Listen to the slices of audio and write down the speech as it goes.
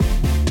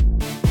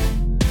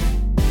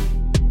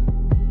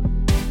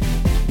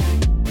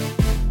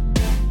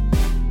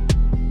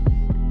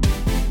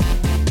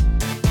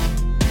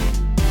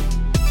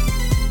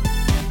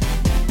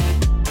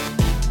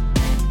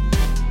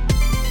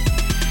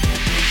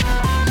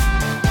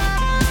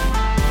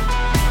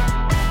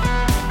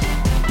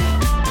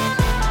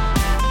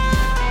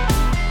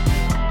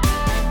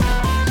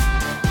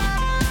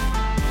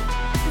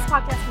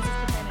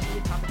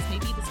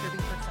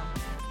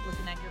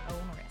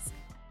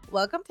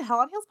welcome to Hell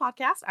on Heels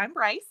podcast. I'm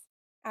Bryce.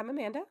 I'm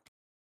Amanda.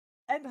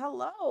 And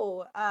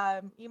hello.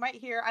 You might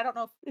hear, I don't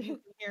know if you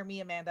can hear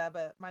me, Amanda,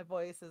 but my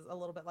voice is a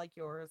little bit like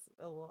yours,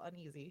 a little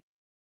uneasy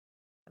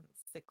and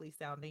sickly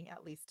sounding,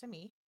 at least to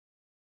me.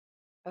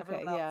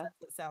 Everyone Okay, else yeah.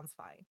 says it sounds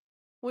fine.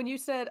 When you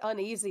said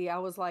uneasy, I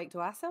was like, do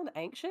I sound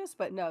anxious?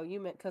 But no,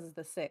 you meant because of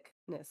the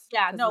sickness.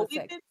 Yeah, Because of no, the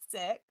we've sick. been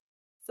sick.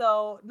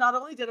 So not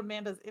only did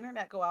Amanda's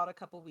internet go out a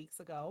couple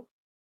weeks ago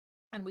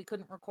and we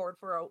couldn't record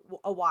for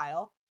a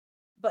while,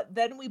 but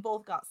then we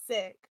both got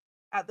sick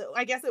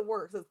I guess it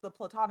works. It's the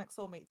platonic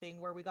soulmate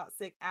thing where we got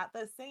sick at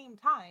the same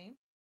time.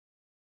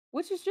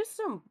 Which is just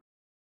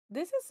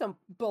this is some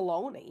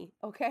baloney,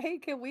 okay?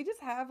 Can we just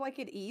have like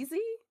it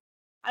easy?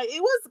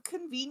 It was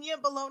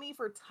convenient baloney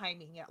for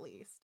timing, at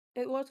least.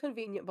 It was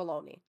convenient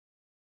baloney.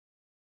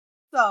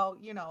 So,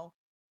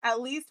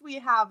 at least we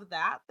have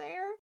that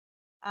there.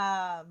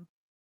 Um,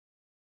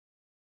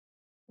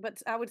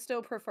 But I would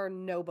still prefer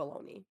no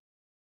baloney.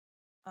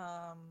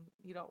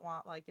 you don't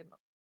want like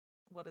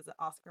what is it,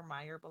 Oscar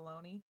Mayer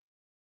baloney?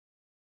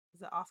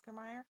 Is it Oscar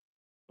Mayer?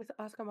 It's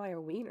Oscar Mayer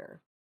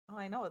Wiener. Oh,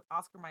 I know it's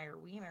Oscar Mayer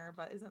Wiener,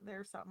 but isn't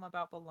there something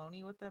about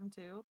baloney with them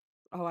too?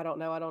 Oh, I don't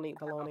know. I don't eat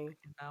I don't baloney.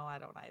 freaking know. I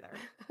don't either.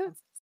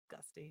 It's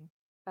disgusting.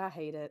 I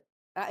hate it.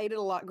 I ate it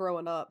a lot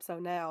growing up, so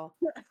now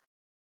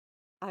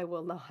I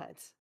will not.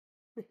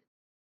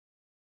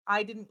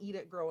 I didn't eat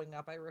it growing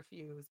up. I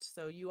refused.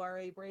 So you are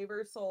a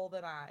braver soul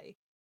than I.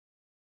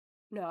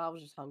 No, I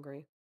was just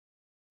hungry.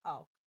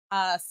 Oh,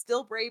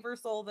 still braver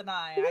soul than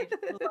I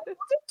just was like, we'll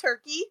do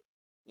turkey.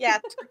 Yeah,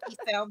 turkey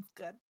sounds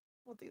good.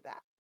 We'll do that.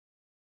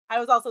 I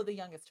was also the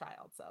youngest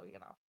child, so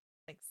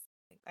thanks.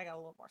 I got a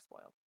little more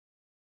spoiled.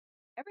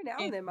 Every now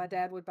and And then, my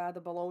dad would buy the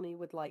bologna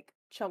with like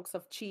chunks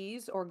of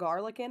cheese or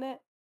garlic in it.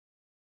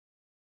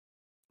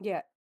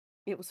 Yeah,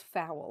 it was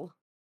foul.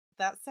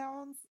 that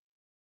sounds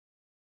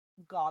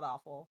god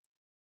awful.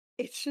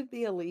 It should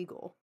be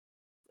illegal.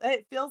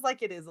 It feels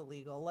like it is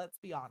illegal. Let's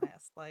be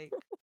honest. Like,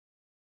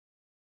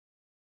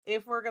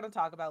 if we're gonna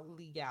talk about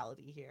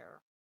legality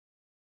here,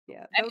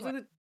 Yeah, those anyway,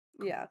 are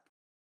the. Yeah.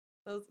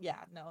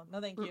 yeah, no,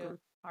 no, thank you. Mm-mm.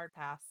 Hard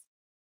pass.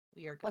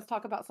 We are good. Let's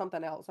talk about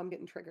something else. I'm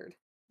getting triggered.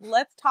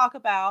 Let's talk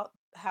about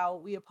how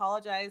we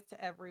apologize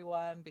to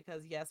everyone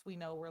because yes, we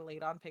know we're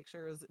late on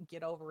pictures.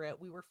 Get over it.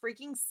 We were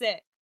freaking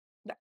sick.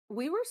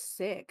 We were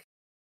sick.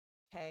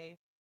 Okay.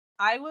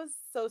 I was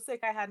so sick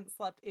I hadn't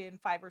slept in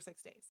 5 or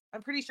 6 days.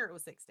 I'm pretty sure it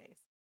was 6 days.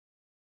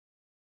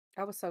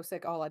 I was so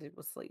sick. All I did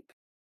was sleep.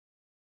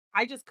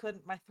 I just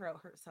couldn't. My throat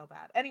hurt so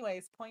bad.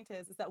 Anyways, point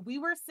is that we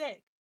were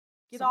sick.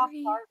 Get off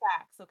Sorry. our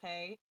backs,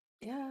 okay?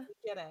 Yeah,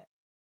 We get it.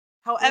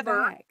 we're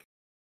However, back.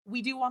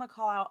 we do want to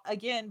call out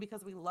again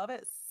because we love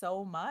it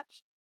so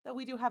much that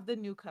we do have the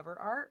new cover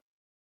art.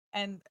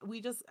 And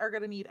we just are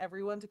going to need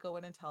everyone to go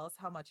in and tell us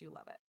how much you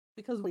love it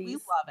because we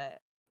Please. love it.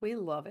 We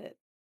love it.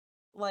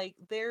 Like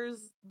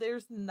there's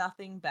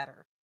nothing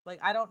better. Like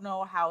I don't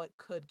know how it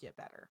could get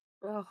better.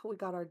 Oh, we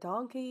got our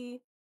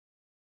donkey.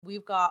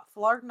 We've got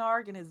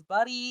Flargnarg and his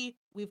buddy.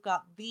 We've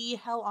got the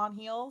Hell on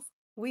Heels.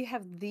 We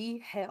have the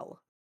hell.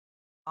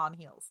 On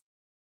heels.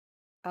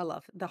 I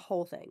love the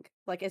whole thing.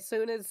 Like, as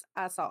soon as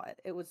I saw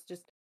it, it was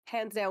just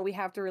hands down, we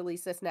have to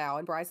release this now.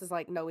 And Bryce is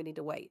like, no, we need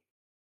to wait.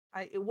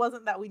 It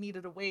wasn't that we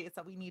needed to wait, it's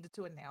that we needed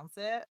to announce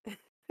it.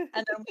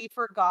 And then we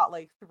forgot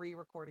like 3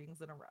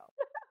 recordings in a row.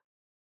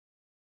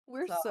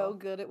 We're so So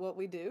good at what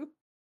we do.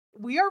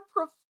 we are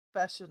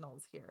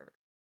professionals here.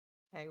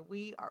 Okay.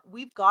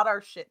 We've got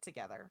our shit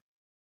together.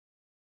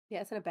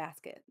 Yeah, it's in a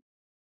basket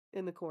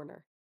in the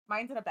corner.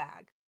 Mine's in a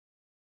bag.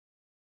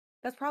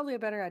 That's probably a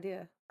better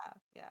idea.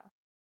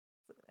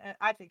 Yeah.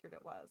 I figured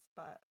it was,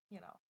 but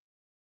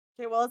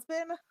Okay, well, it's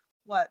been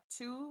what,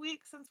 2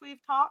 weeks since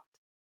we've talked?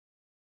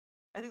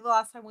 I think the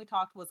last time we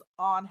talked was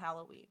on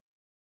Halloween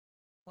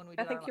when we I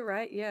did our think live. you're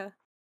right. Yeah.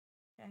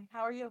 Okay,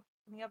 how are you?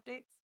 Any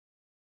updates?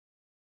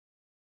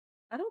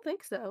 I don't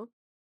think so.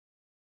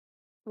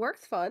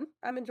 Work's fun.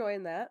 I'm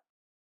enjoying that.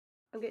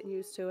 I'm getting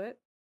used to it.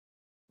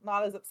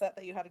 Not as upset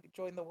that you had to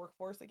join the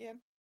workforce again?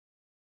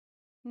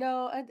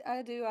 No,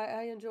 I do.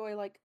 I enjoy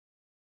like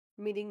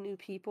meeting new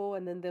people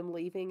and then them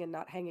leaving and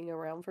not hanging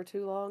around for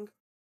too long.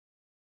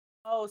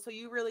 Oh, so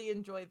you really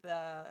enjoyed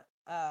the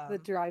The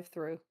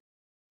drive-through.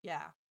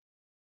 yeah.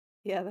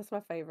 Yeah, that's my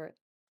favorite.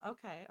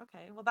 Okay,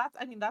 okay. Well,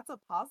 that's a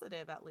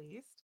positive at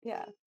least.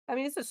 Yeah. I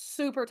mean, it's a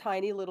super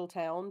tiny little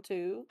town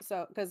too.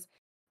 So, because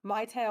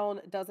my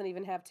town doesn't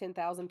even have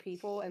 10,000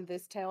 people and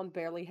this town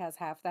barely has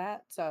half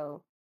that.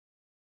 So,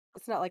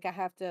 it's not like I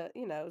have to,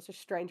 it's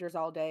just strangers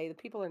all day. The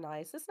people are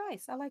nice. It's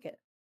nice. I like it.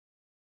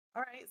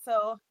 All right,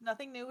 so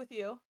nothing new with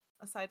you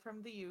aside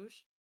from the usual.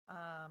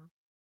 Um,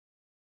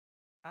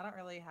 I don't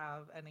really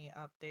have any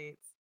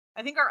updates.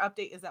 I think our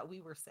update is that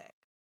we were sick.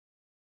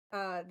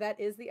 That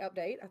is the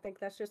update. I think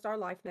that's just our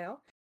life now.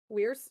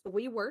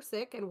 We were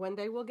sick, and one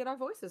day we'll get our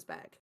voices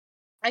back.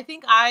 I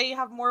think I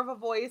have more of a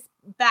voice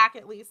back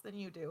at least than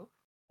you do.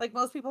 Like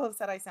most people have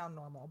said I sound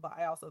normal, but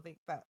I also think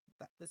that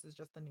this is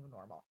just the new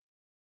normal.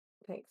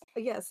 Thanks.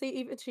 Yeah. See,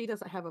 even she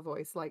doesn't have a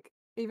voice. Like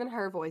even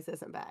her voice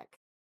isn't back.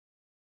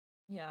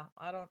 Yeah,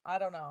 I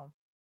don't know.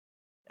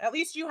 At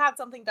least you had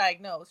something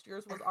diagnosed.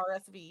 Yours was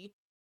RSV.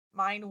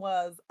 Mine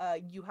was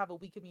you have a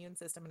weak immune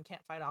system and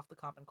can't fight off the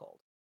common cold.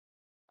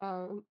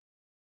 Um,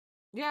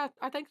 yeah,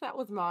 I think that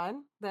was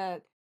mine.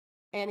 That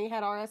Annie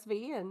had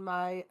RSV, and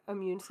my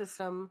immune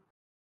system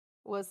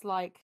was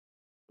like,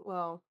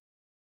 well,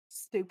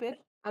 stupid.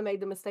 I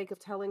made the mistake of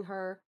telling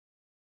her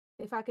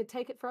if I could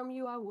take it from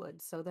you, I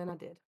would. So then I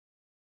did.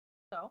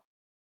 So,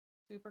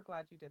 super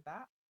glad you did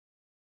that.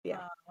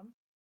 Yeah. Um,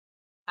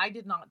 I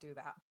did not do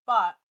that,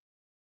 but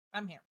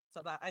I'm here.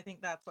 So that I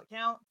think that's what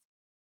counts.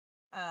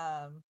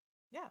 Yeah,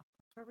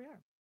 that's where we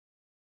are.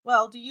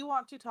 Well, do you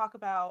want to talk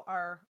about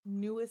our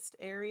newest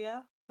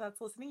area that's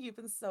listening? You've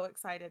been so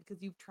excited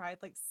because you've tried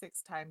like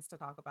 6 times to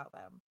talk about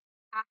them.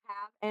 I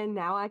have. And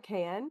now I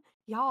can.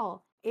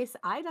 Y'all, it's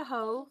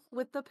Idaho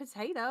with the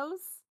potatoes.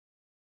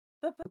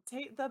 The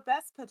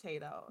best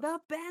potatoes. The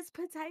best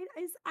potato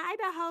is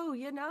Idaho,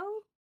 you know?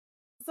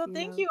 So You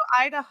thank know, you,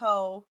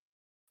 Idaho,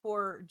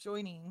 for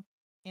joining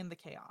in the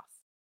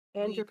chaos.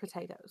 and We your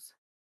potatoes.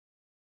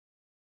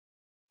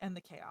 and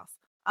the chaos.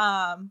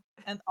 And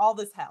all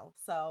this hell.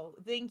 So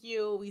thank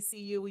you. We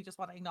see you. We just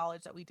want to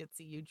acknowledge that we did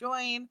see you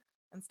join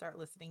and start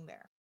listening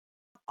there.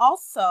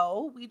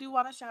 Also, we do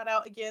want to shout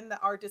out again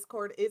that our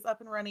Discord is up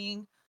and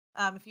running.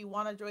 If you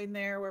want to join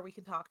there where we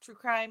can talk true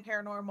crime,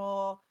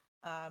 paranormal,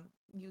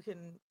 you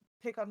can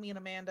pick on me and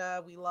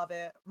Amanda. We love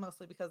it,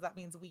 mostly because that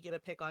means we get to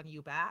pick on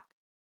you back.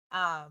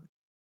 Um,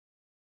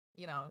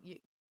 you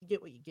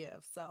get what you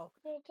give. So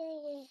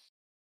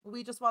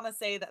we just want to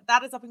say that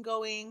that is up and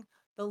going.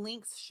 The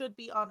links should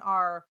be on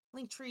our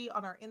link tree,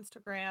 on our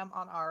Instagram,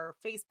 on our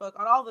Facebook,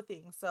 on all the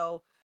things.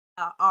 So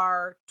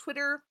our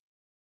Twitter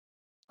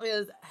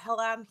is Hell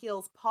on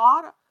Heels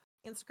Pod,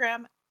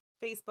 Instagram,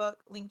 Facebook,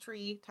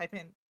 Linktree, type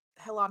in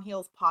Hell on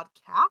Heels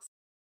Podcast.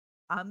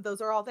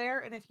 Those are all there.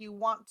 And if you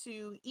want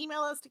to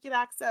email us to get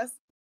access,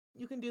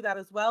 you can do that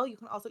as well. You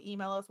can also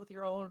email us with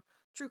your own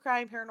true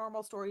crime,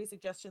 paranormal stories,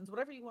 suggestions,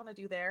 whatever you want to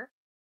do there.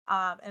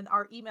 And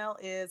our email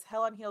is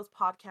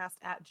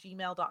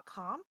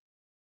hellonheelspodcast@gmail.com.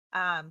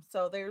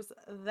 So there's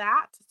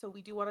that. So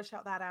we do want to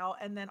shout that out.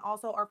 And then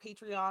also our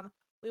Patreon.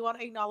 We want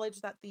to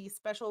acknowledge that the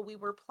special we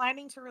were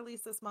planning to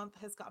release this month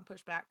has gotten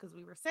pushed back because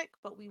we were sick,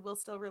 but we will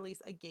still release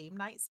a game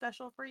night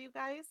special for you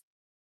guys.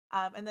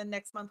 And then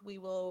next month we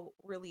will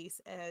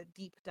release a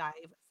deep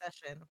dive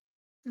session.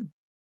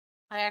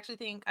 I actually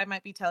think I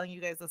might be telling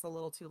you guys this a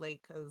little too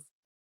late because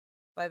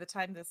by the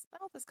time this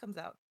comes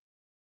out,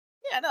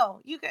 yeah,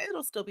 no, you guys,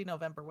 it'll still be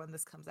November when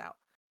this comes out.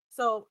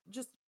 So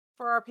just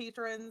for our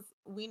patrons,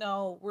 we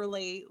know we're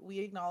late. We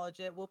acknowledge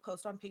it. We'll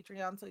post on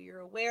Patreon so you're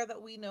aware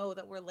that we know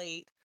that we're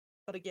late.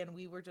 But again,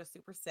 we were just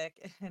super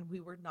sick and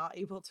we were not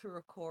able to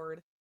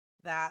record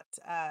that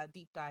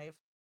deep dive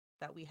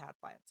that we had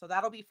planned. So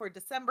that'll be for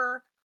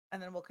December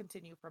and then we'll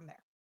continue from there.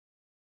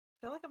 I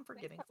feel like I'm I think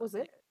forgetting that was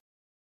something. it,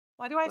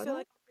 Why do I feel wasn't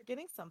like it? I'm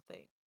forgetting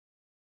something?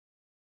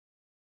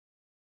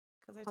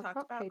 Because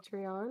Talked about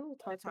Patreon. We I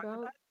talked talked about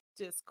about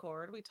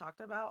Discord, we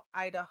talked about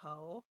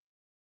Idaho.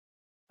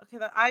 Okay,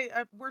 that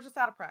I we're just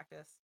out of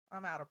practice.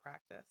 I'm out of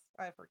practice.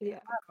 I forget. yeah.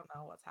 I don't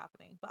know what's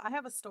happening. But I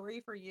have a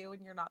story for you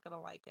and you're not gonna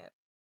like it.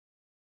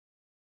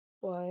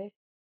 Why?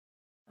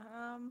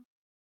 Um,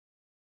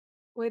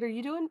 Wait, are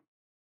you doing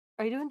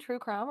true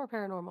crime or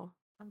paranormal?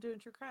 I'm doing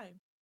true crime.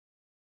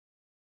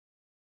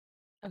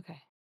 Okay.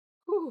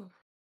 Whew.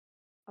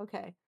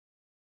 Okay.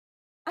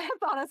 I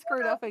thought I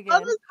screwed up What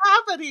again. is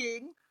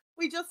happening?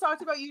 We just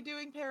talked about you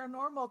doing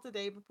paranormal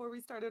today before we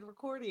started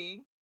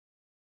recording.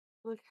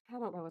 Look, I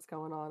don't know what's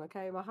going on.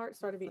 Okay. My heart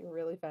started beating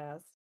really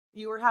fast.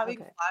 You were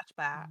having Okay.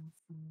 flashbacks.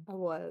 I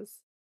was.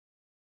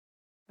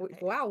 Okay,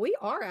 Wow, we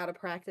are out of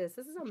practice.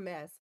 This is a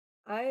mess.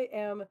 I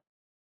am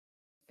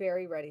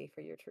very ready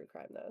for your true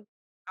crime, though.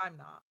 I'm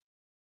not.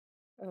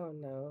 Oh,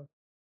 no.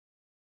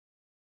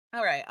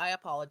 All right, I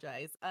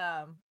apologize.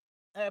 I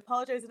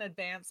apologize in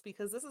advance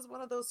because this is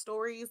one of those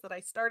stories that I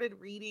started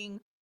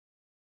reading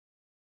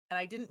and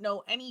I didn't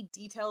know any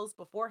details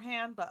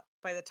beforehand, but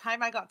by the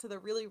time I got to the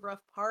really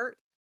rough part,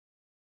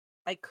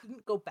 I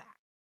couldn't go back.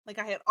 Like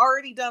I had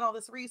already done all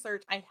this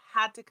research, I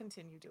had to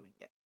continue doing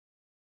it.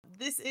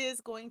 This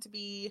is going to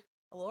be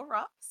a little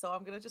rough, so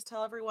I'm going to just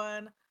tell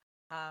everyone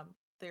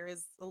there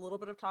is a little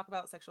bit of talk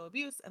about sexual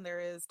abuse and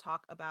there is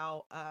talk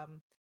about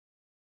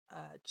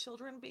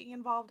children being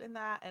involved in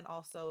that and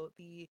also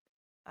the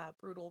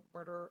brutal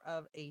murder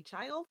of a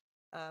child,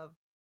 of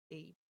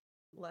a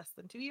less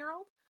than 2 year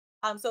old.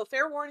 So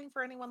fair warning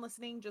for anyone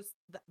listening, just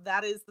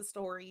that is the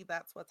story.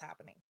 That's what's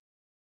happening.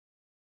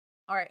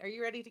 All right. Are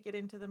you ready to get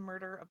into the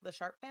murder of the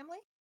Sharp family?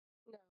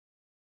 No.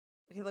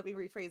 Okay, let me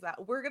rephrase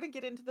that. We're going to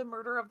get into the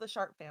murder of the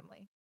Sharp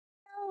family.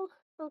 Oh,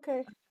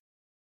 okay.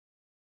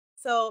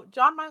 So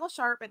John Michael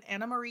Sharp and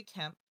Anna Marie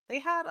Kemp, they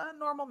had a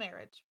normal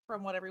marriage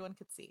from what everyone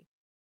could see.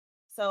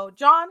 So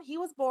John, he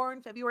was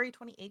born February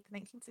 28th,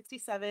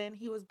 1967.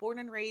 He was born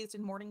and raised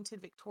in Mornington,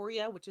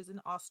 Victoria, which is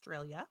in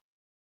Australia.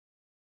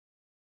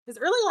 His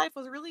early life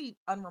was really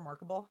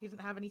unremarkable. He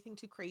didn't have anything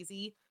too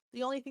crazy.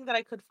 The only thing that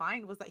I could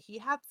find was that he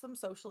had some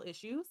social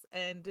issues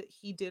and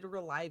he did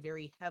rely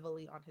very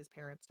heavily on his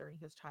parents during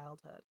his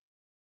childhood.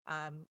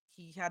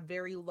 He had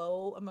very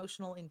low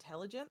emotional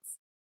intelligence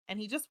and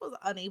he just was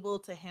unable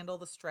to handle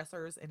the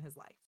stressors in his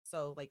life.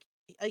 So, like,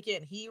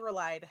 again, he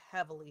relied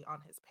heavily on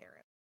his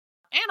parents.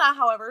 Anna,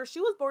 however, she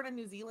was born in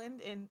New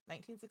Zealand in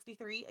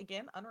 1963.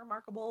 Again,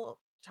 unremarkable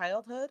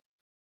childhood.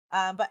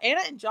 But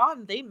Anna and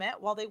John, they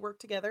met while they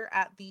worked together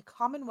at the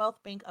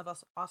Commonwealth Bank of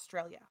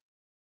Australia.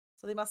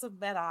 So they must have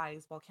met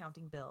eyes while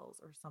counting bills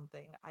or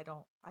something. I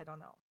don't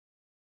know.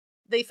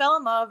 They fell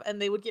in love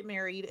and they would get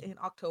married in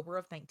October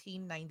of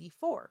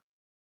 1994.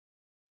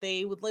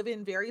 They would live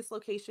in various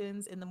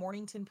locations in the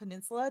Mornington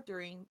Peninsula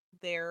during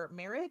their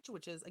marriage,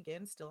 which is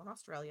again still in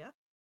Australia.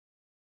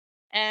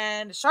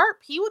 And Sharp,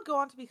 he would go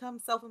on to become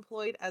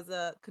self-employed as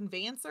a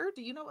conveyancer.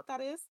 Do you know what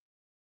that is?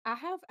 I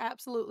have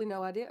absolutely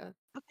no idea.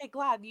 Okay,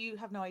 glad you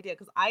have no idea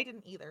because I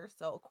didn't either.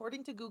 So,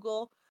 according to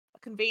Google, a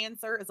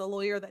conveyancer is a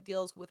lawyer that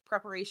deals with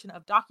preparation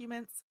of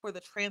documents for the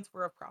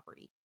transfer of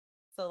property.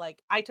 So,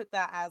 like, I took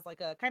that as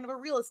like a kind of a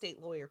real estate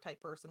lawyer type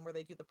person where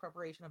they do the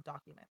preparation of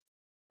documents.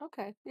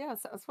 Okay, yeah,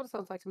 that's what it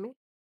sounds like to me.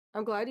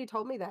 I'm glad you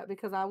told me that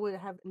because I would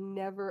have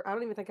never. I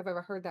don't even think I've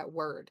ever heard that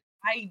word.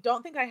 I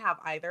don't think I have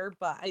either,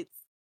 but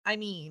I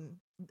mean,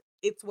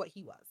 it's what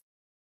he was.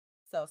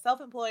 So,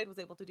 self-employed, was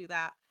able to do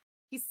that.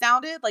 He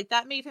sounded like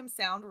that made him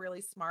sound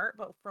really smart,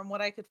 but from what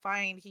I could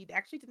find, he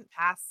actually didn't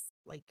pass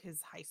like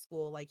his high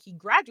school. Like he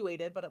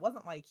graduated, but it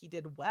wasn't like he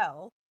did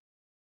well.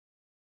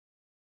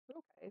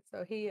 Okay,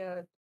 so he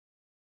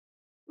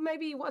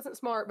maybe he wasn't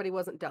smart, but he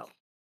wasn't dumb.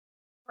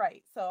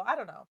 Right. So, I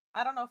don't know.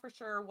 I don't know for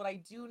sure. What I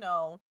do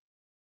know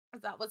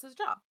is that was his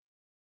job.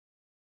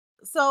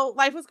 So,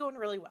 life was going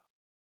really well.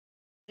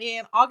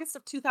 In August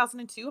of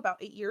 2002, about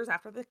 8 years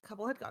after the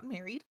couple had gotten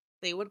married,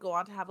 they would go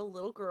on to have a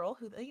little girl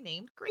who they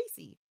named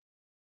Gracie.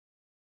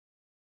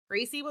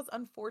 Gracie was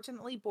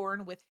unfortunately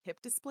born with hip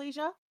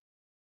dysplasia.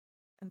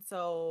 And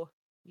so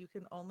you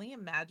can only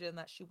imagine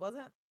that she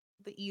wasn't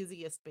the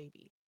easiest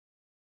baby.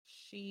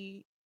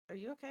 She Are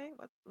you okay?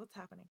 What's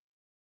happening?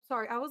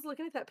 Sorry, I was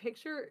looking at that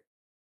picture.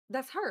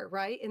 That's her,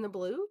 right? In the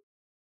blue?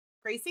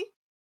 Gracie?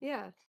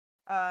 Yeah.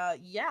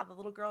 Yeah, the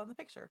little girl in the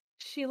picture.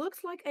 She looks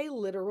like a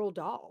literal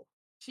doll.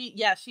 She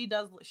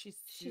does she's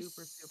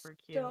super, She's super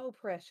cute. so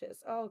precious.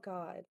 Oh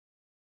God.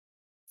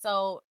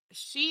 So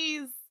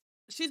she's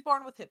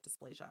born with hip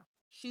dysplasia.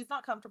 She's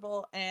not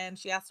comfortable and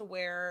she has to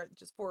wear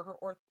just for her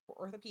for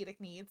orthopedic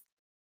needs.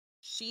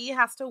 She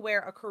has to wear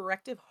a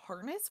corrective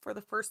harness for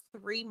the first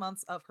 3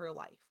 months of her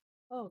life.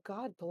 Oh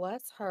God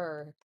bless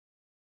her.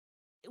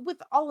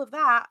 With all of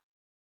that,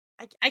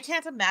 I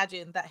can't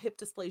imagine that hip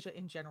dysplasia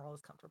in general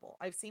is comfortable.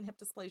 I've seen hip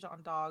dysplasia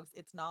on dogs.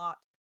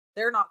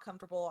 They're not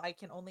comfortable. I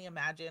can only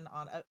imagine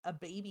on a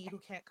baby who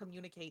can't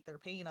communicate their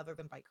pain other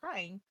than by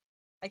crying.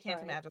 I can't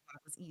Right. imagine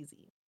that was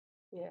easy.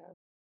 Yeah.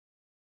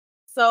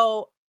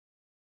 So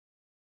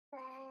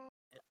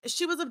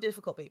she was a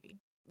difficult baby,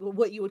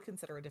 what you would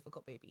consider a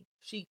difficult baby.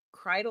 She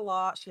cried a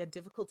lot. She had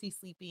difficulty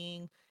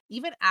sleeping.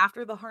 Even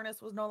after the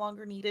harness was no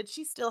longer needed,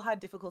 she still had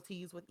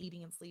difficulties with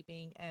eating and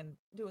sleeping and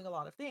doing a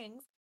lot of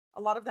things.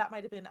 A lot of that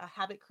might have been a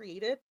habit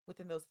created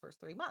within those first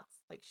 3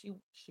 months. Like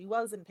she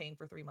was in pain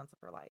for 3 months of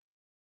her life.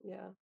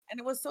 Yeah. And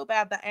it was so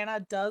bad that Anna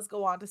does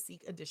go on to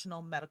seek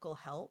additional medical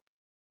help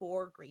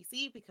for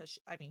Gracie because,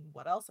 I mean,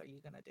 what else are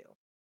you going to do?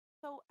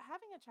 So,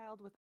 having a child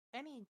with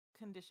any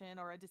condition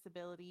or a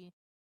disability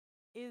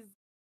is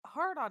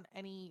hard on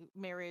any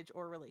marriage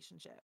or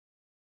relationship.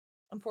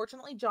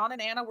 Unfortunately, John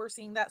and Anna were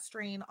seeing that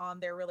strain on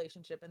their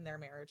relationship and their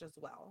marriage as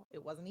well.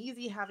 It wasn't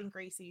easy having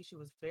Gracie. She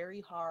was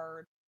very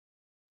hard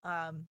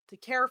to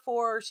care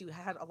for. She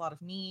had a lot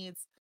of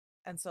needs.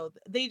 And so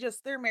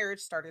their marriage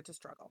started to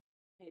struggle.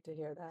 Hate to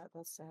hear that.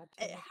 That's sad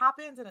It too.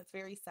 happens and it's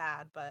very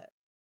sad, but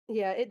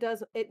Yeah, it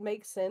does. It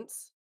makes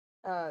sense.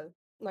 Uh,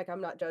 like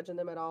I'm not judging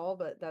them at all,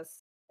 but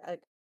I,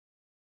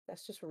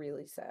 that's just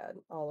really sad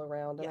all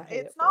around, and I yeah, hate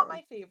it it's for not them.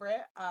 my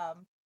favorite.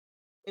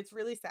 It's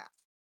really sad.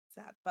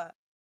 Sad, but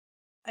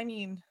I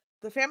mean,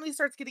 the family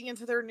starts getting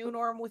into their new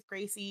norm with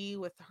Gracie,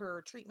 with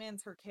her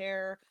treatments, her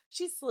care.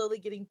 She's slowly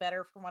getting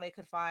better from what I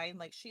could find.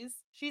 Like she's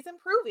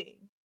improving.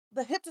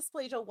 The hip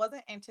dysplasia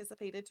wasn't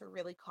anticipated to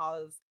really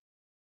cause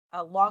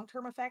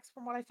long-term effects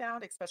from what I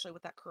found, especially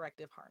with that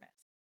corrective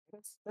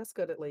harness. That's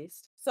good at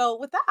least. So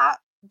with that,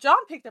 John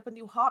picked up a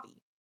new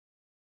hobby.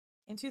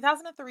 In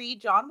 2003,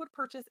 John would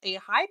purchase a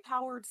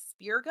high-powered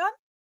spear gun.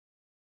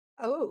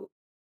 Oh,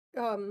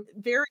 um,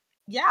 Very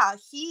Yeah,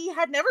 he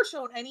had never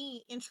shown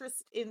any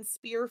interest in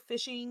spear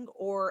fishing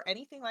or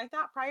anything like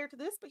that prior to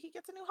this, but he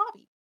gets a new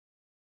hobby.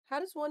 how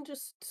does one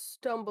just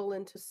stumble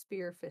into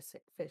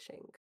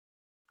fishing?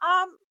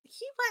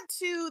 He went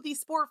to the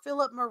Sport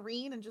Phillip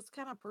Marine and just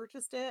kind of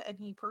purchased it, and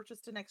he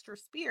purchased an extra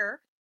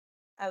spear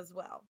as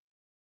well.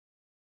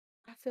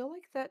 I feel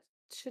like that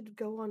should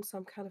go on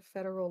some kind of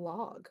federal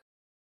log,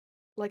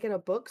 like in a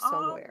book Um,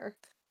 somewhere.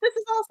 this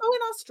is also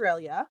in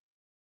Australia.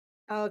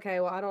 Okay,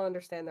 well, I don't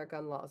understand their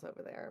gun laws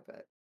over there,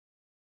 but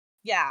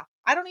Yeah,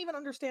 I don't even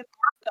understand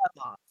our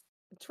gun laws.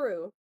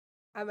 true.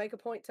 I make a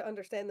point to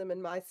understand them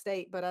in my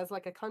state, but as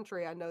like a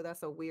country, I know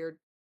that's a weird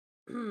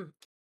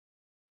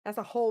that's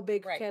a whole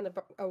big Right, can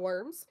of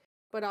worms.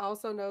 But I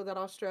also know that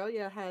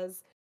Australia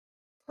has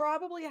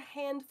probably a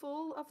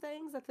handful of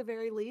things at the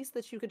very least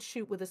that you could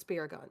shoot with a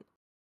spear gun.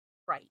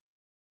 right.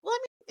 Well, I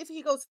mean, if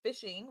he goes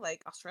fishing,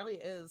 like Australia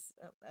is,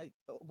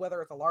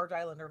 whether it's a large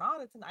island or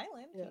not, it's an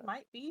island. He Yeah.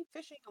 might be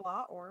fishing a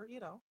lot, or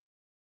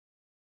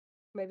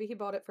Maybe he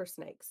bought it for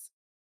snakes.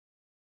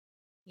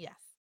 yes,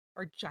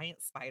 or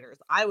giant spiders.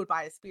 I would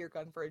buy a spear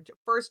gun for a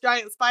first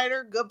giant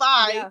spider.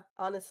 Goodbye. Yeah,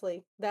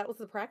 honestly, that was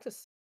the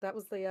practice. That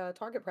was the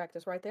target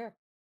practice right there.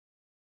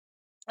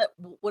 It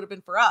would have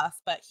been for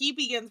us, but he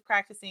begins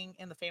practicing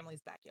in the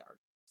family's backyard.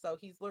 So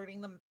he's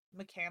learning the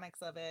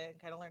mechanics of it and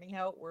kind of learning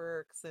how it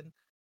works, and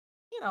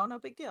no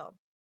big deal.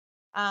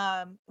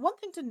 One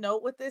thing to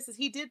note with this is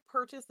he did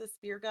purchase the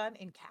spear gun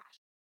in cash.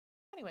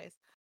 Anyways,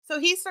 so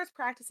he starts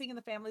practicing in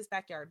the family's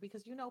backyard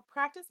because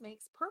practice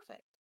makes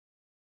perfect.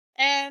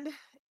 And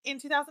in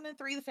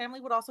 2003, the family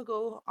would also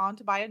go on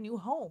to buy a new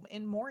home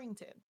in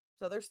Morrington.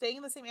 So they're staying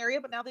in the same area,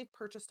 but now they've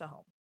purchased a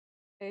home.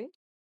 Okay.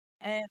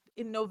 And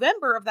in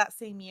November of that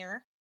same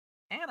year,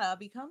 Anna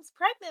becomes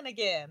pregnant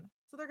again.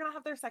 So they're going to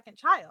have their second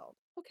child.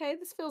 Okay,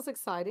 this feels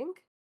exciting.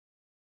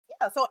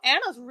 Yeah, so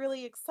Anna's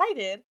really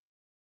excited.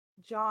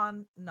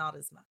 John, not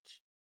as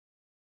much.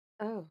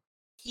 Oh,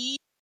 He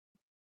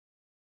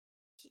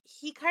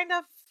he kind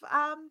of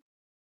um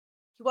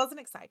he wasn't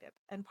excited.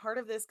 And part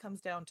of this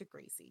comes down to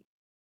Gracie.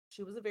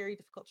 She was a very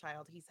difficult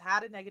child. He's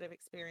had a negative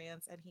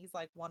experience and he's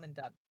like one and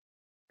done.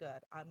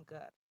 Good. I'm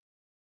good.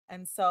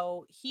 And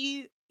so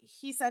he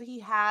said he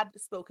had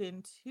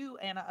spoken to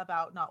Anna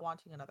about not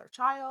wanting another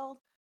child,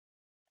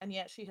 and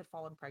yet she had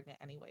fallen pregnant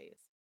anyways.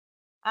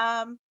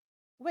 Um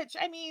which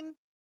I mean,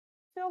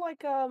 feel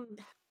like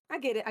I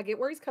get it. I get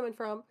where he's coming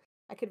from.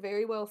 I could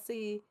very well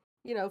see,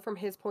 from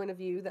his point of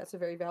view, that's a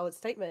very valid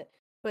statement.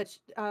 But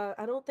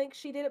I don't think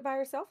she did it by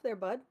herself there,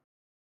 bud.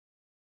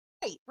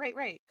 right, right,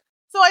 right.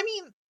 So I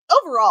mean,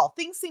 overall,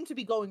 things seem to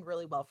be going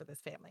really well for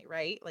this family,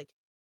 right? Like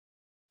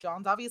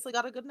John's obviously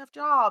got a good enough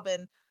job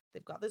and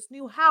they've got this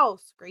new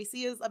house.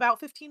 Gracie is about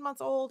 15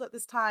 months old at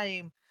this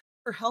time.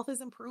 Her health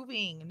is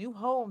improving, a new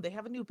home, they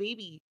have a new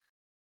baby.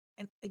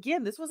 And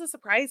again, this was a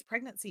surprise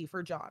pregnancy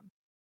for John.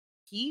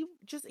 He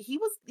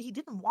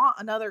didn't want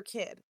another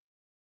kid.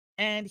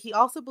 And he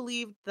also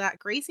believed that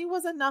Gracie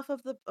was enough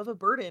of a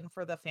burden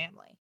for the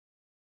family.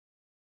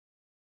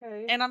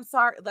 Okay. And I'm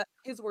sorry, that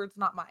his words,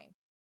 not mine.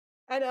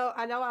 I know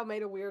I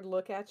made a weird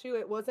look at you.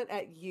 It wasn't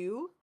at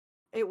you.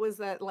 It was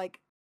at like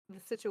the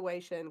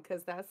situation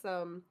because that's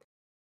a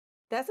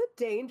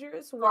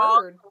dangerous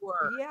Strong word.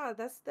 word. Yeah,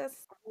 that's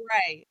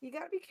Right. you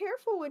got to be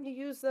careful when you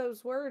use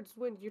those words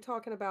when you're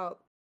talking about,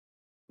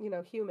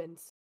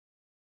 humans.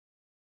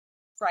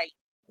 Right.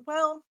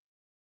 Well,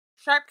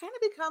 Sharp kind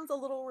of becomes a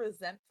little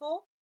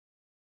resentful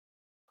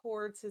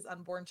towards his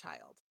unborn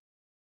child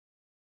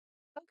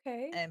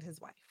Okay. and his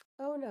wife.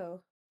 Oh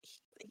no.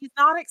 He's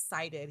not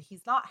excited.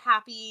 He's not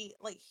happy.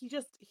 Like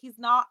he's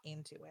not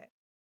into it.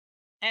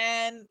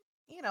 And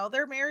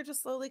their marriage is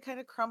slowly kind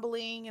of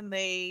crumbling and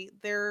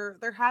they're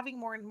having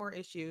more and more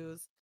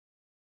issues.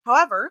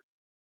 However,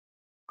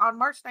 on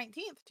March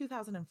 19th,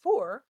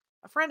 2004,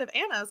 a friend of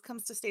Anna's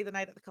comes to stay the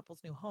night at the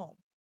couple's new home.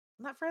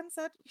 And that friend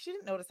said she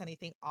didn't notice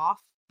anything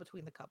off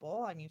between the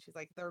couple. I mean, she's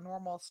like, they're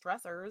normal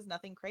stressors,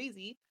 nothing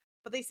crazy,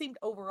 but they seemed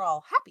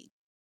overall happy.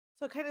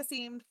 So it kind of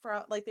seemed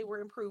like they were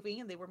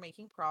improving and they were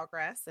making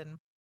progress and,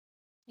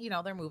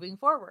 they're moving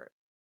forward.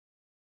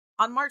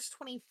 On March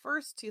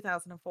 21st,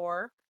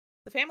 2004,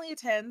 the family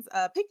attends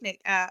a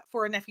picnic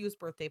for a nephew's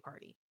birthday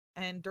party.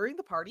 And during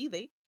the party,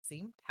 they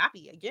seemed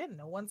happy. Again,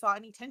 no one saw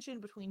any tension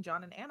between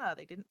John and Anna.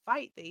 They didn't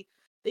fight. They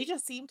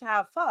just seemed to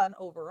have fun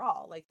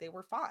overall. Like they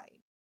were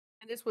fine.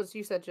 And this was,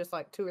 you said, just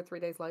like 2 or 3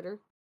 days later?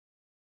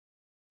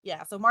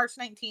 Yeah, so March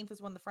 19th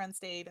is when the friend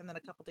stayed, and then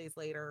a couple days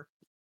later,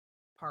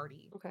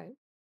 party. Okay.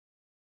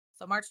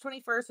 So March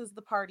 21st is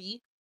the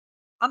party.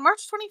 On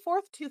March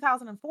 24th,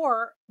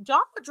 2004,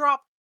 John would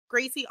drop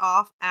Gracie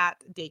off at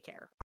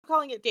daycare. I'm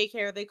calling it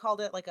daycare. They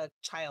called it like a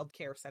child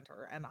care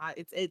center, and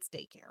it's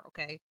daycare,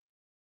 okay?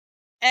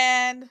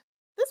 And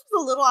this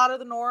was a little out of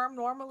the norm.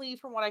 Normally,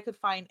 from what I could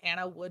find,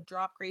 Anna would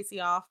drop Gracie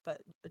off,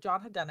 but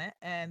John had done it.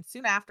 And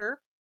soon after,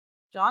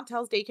 John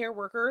tells daycare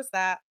workers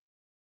that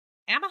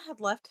Anna had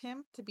left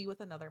him to be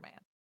with another man.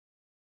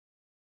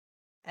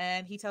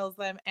 And he tells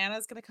them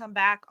Anna's going to come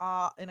back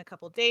in a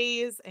couple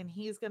days and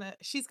she's going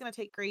to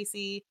take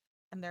Gracie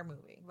and they're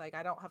moving. Like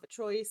I don't have a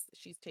choice.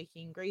 She's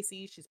taking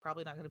Gracie. She's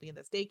probably not going to be in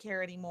this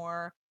daycare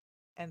anymore.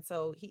 And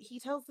so he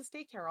tells this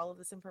daycare all of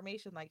this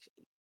information like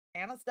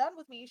Anna's done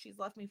with me. She's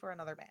left me for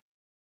another man.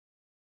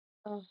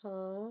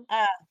 Uh-huh.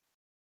 Uh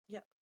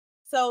yep.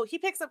 So he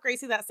picks up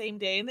Gracie that same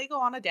day and they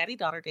go on a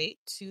daddy-daughter date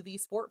to the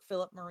Sport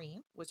Phillip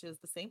Marine, which is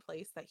the same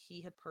place that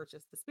he had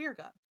purchased the spear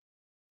gun.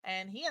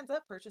 And he ends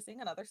up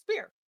purchasing another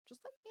spear.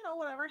 Just like,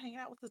 whatever, hanging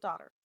out with his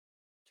daughter,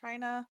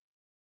 trying to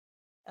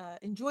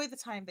enjoy the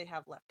time they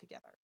have left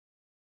together.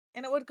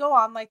 And it would go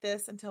on like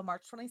this until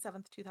March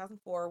 27th,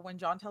 2004, when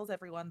John tells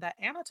everyone that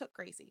Anna took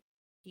Gracie.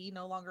 He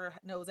no longer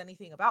knows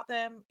anything about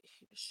them.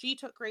 She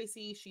took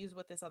Gracie. She's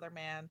with this other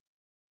man,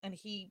 and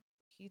he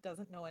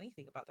doesn't know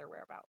anything about their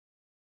whereabouts.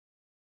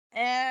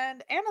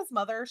 And Anna's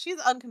mother, she's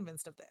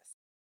unconvinced of this.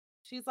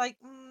 She's like,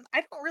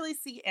 I don't really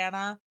see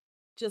Anna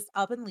just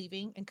up and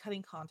leaving and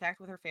cutting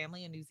contact with her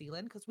family in New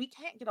Zealand because we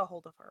can't get a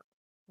hold of her.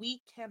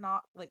 We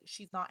cannot, like,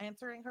 she's not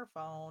answering her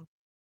phone,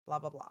 blah,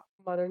 blah, blah.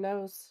 Mother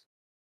knows.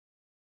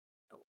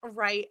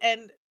 Right.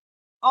 And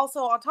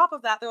also, on top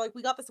of that, they're like,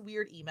 we got this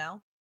weird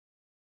email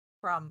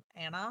from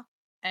Anna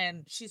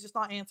and she's just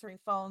not answering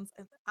phones.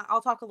 And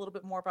I'll talk a little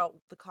bit more about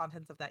the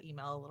contents of that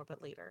email a little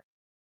bit later.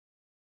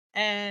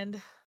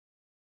 And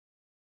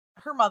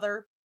her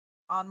mother,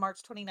 on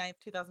March 29th,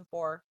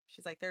 2004,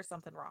 she's like, there's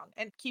something wrong.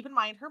 And keep in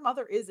mind, her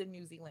mother is in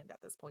New Zealand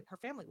at this point. Her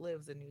family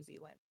lives in New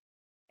Zealand.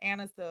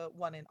 Anna's the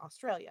one in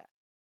Australia.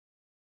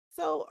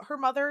 So her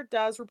mother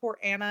does report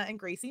Anna and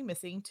Gracie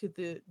missing to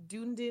the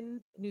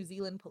Dunedin, New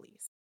Zealand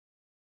police.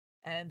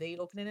 And they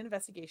open an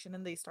investigation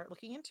and they start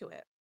looking into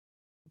it.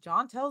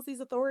 John tells these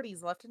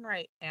authorities left and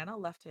right Anna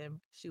left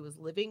him. She was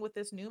living with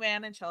this new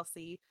man in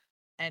Chelsea,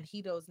 and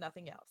he knows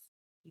nothing else.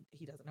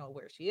 He doesn't know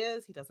where she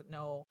is. He doesn't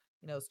know,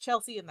 he knows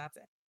Chelsea, and that's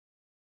it.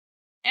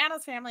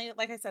 Anna's family,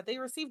 like I said, they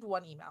received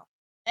one email.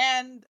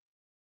 And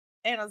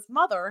Anna's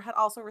mother had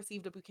also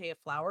received a bouquet of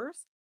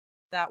flowers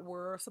that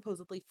were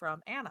supposedly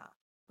from Anna,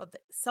 but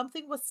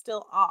something was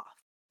still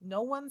off.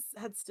 No one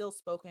had still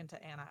spoken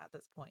to Anna at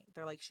this point.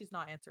 They're like, she's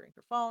not answering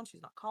her phone.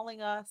 She's not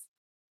calling us.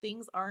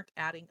 Things aren't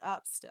adding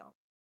up still.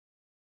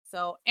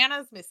 So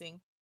Anna's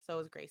missing. So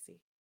is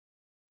Gracie.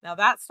 Now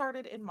that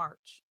started in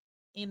March.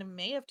 In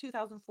May of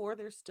 2004,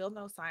 there's still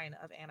no sign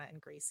of Anna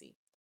and Gracie.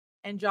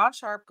 And John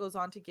Sharp goes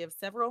on to give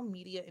several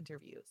media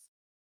interviews.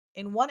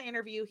 In one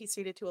interview, he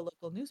stated to a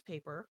local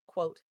newspaper,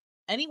 quote,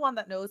 anyone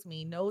that knows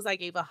me knows I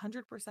gave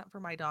 100% for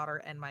my daughter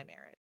and my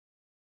marriage.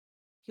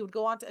 He would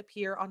go on to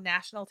appear on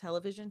national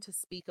television to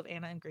speak of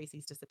Anna and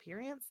Gracie's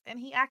disappearance, and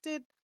he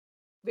acted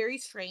very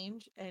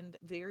strange and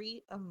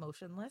very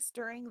emotionless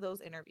during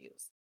those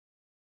interviews.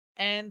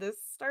 And this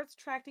starts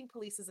attracting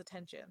police's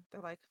attention.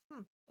 They're like,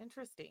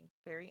 interesting,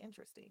 very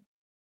interesting.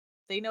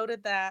 They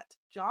noted that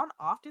John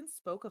often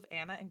spoke of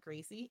Anna and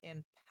Gracie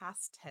in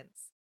past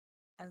tense.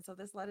 And so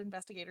this led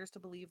investigators to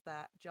believe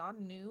that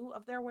John knew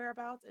of their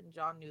whereabouts and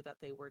John knew that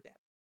they were dead.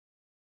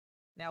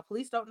 Now,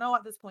 police don't know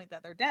at this point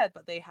that they're dead,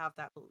 but they have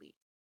that belief.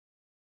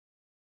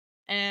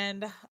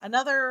 And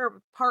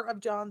another part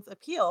of John's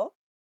appeal,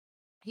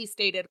 he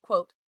stated,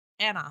 quote,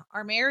 Anna,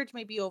 our marriage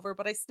may be over,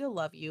 but I still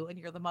love you, and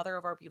you're the mother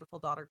of our beautiful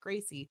daughter,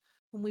 Gracie,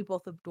 whom we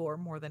both adore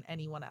more than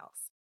anyone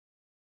else.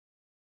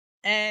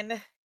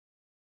 And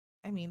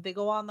I mean, they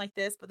go on like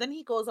this, but then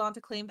he goes on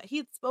to claim that he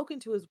had spoken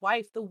to his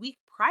wife the week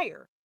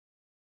prior.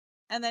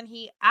 And then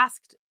he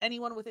asked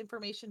anyone with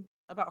information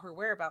about her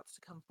whereabouts to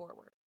come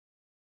forward.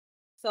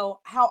 So,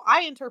 how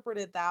I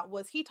interpreted that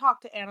was he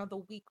talked to Anna the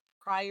week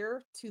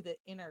prior to the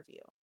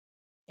interview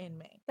in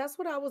May. That's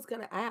what I was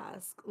gonna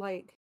ask.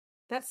 Like,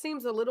 that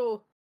seems a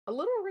little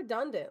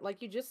redundant.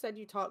 Like you just said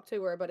you talked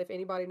to her, but if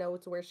anybody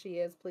knows where she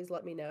is, please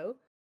let me know.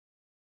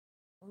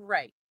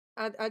 Right.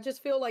 I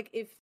just feel like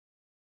if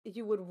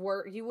you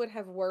would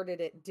have worded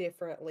it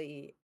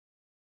differently.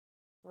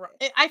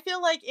 Right. I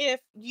feel like if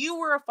you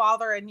were a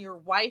father and your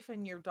wife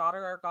and your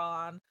daughter are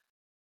gone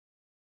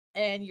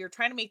and you're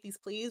trying to make these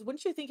pleas,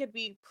 wouldn't you think it'd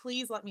be,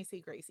 please let me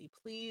see Gracie?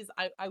 Please,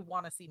 I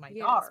want to see my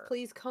Yes, daughter.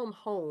 please come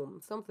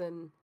home.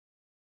 Something.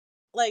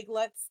 Like,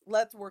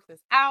 let's work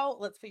this out.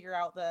 Let's figure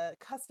out the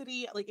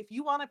custody. Like, if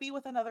you want to be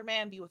with another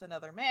man, be with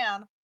another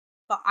man.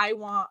 But I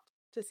want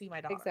to see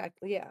my daughter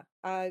Exactly. Yeah.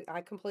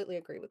 I completely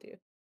agree with you.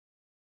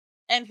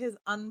 and his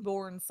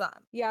unborn son.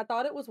 Yeah, I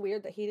thought it was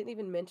weird that he didn't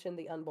even mention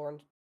the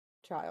unborn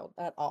child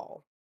at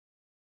all.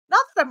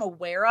 Not that I'm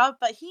aware of,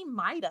 but he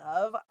might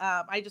have.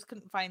 I just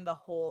couldn't find the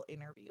whole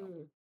interview.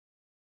 Mm,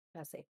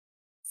 I see.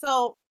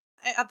 So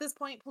at this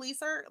point,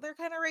 police are they're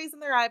kind of raising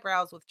their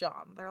eyebrows with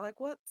John. They're like,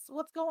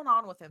 what's going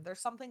on with him?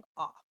 There's something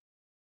off.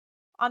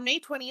 On May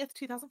 20th,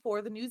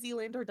 2004, the New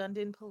Zealand or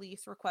Dunedin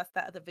police request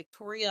that the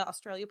Victoria,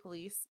 Australia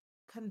police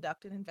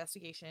conduct an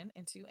investigation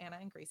into Anna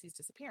and Gracie's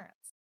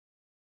disappearance.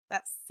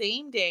 That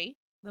same day,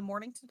 the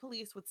Mornington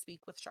police would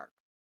speak with Sharp.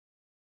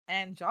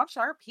 And John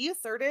Sharp, he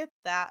asserted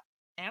that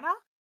Anna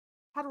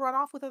had run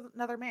off with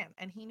another man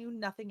and he knew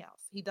nothing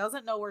else. He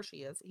doesn't know where she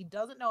is. He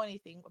doesn't know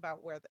anything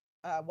about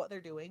what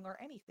they're doing or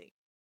anything.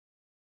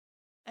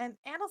 And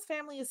Anna's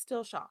family is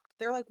still shocked.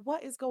 They're like,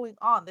 "What is going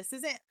on? This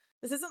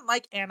isn't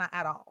like Anna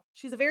at all.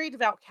 She's a very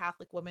devout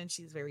Catholic woman.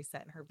 She's very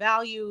set in her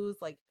values.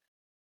 Like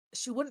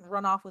she wouldn't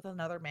run off with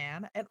another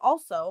man." And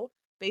also,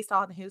 based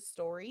on his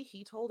story,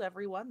 he told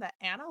everyone that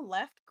Anna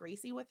left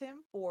Gracie with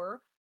him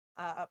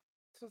uh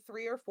for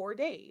 3 or 4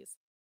 days.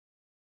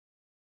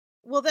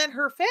 Well, then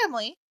her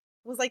family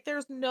was like,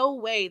 "There's no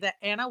way that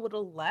Anna would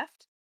have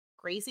left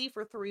Gracie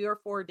for 3 or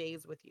 4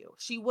 days with you.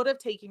 She would have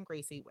taken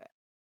Gracie with."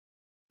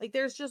 Like,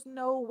 there's just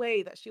no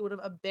way that she would have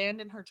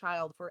abandoned her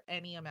child for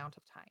any amount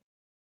of time.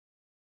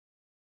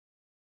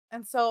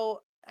 And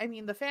so, I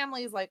mean, the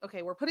family is like,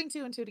 okay, we're putting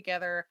two and two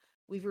together.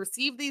 We've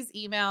received these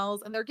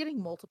emails, and they're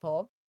getting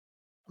multiple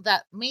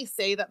that may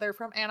say that they're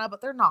from Anna, but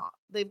they're not.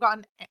 They've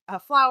gotten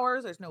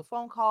flowers, there's no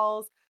phone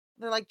calls.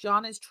 They're like,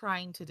 John is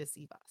trying to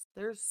deceive us.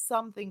 There's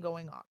something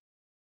going on.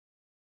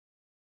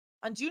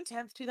 On June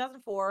 10th,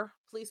 2004,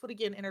 police would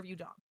again interview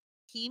John.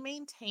 He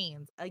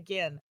maintains,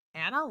 again,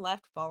 Anna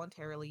left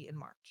voluntarily in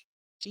March.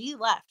 She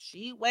left.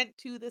 She went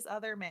to this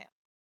other man.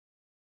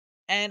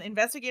 And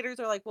investigators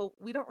are like, well,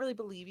 we don't really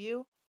believe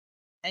you.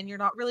 And you're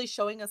not really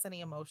showing us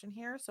any emotion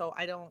here. So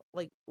I don't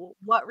like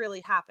what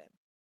really happened.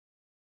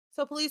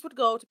 So police would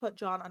go to put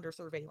John under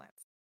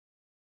surveillance.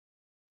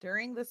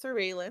 During the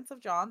surveillance of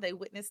John, they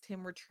witnessed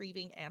him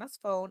retrieving Anna's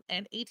phone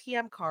and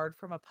ATM card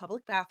from a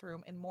public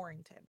bathroom in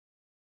Morrington.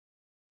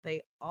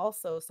 They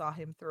also saw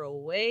him throw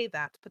away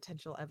that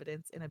potential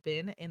evidence in a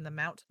bin in the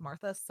Mount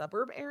Martha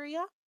suburb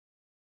area.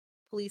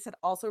 Police had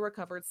also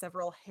recovered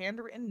several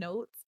handwritten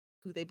notes,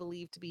 who they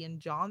believed to be in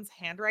John's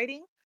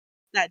handwriting,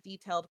 that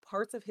detailed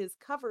parts of his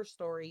cover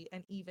story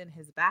and even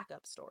his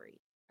backup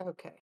story.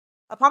 Okay.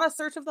 Upon a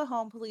search of the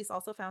home, police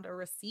also found a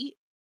receipt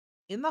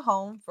in the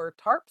home for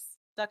tarps,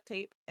 duct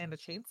tape, and a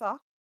chainsaw,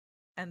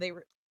 and they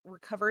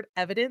recovered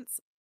evidence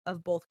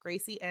of both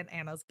Gracie and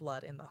Anna's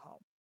blood in the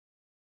home.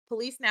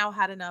 Police now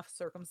had enough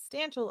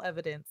circumstantial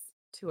evidence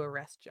to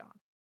arrest John.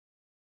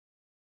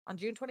 On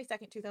June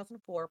 22nd,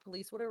 2004,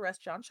 police would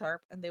arrest John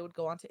Sharp, and they would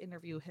go on to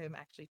interview him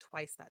actually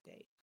twice that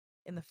day.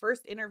 In the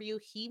first interview,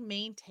 he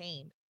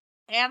maintained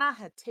Anna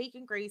had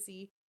taken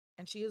Gracie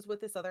and she was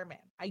with this other man.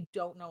 I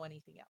don't know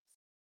anything else.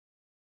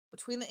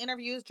 Between the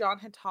interviews, John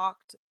had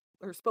talked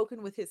or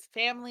spoken with his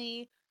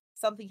family.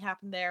 Something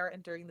happened there,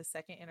 and during the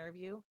second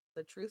interview,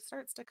 the truth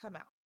starts to come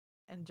out,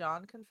 and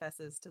John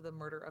confesses to the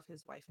murder of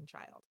his wife and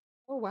child.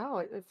 Oh, wow.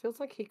 It feels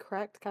like he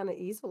cracked kind of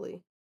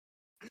easily.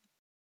 I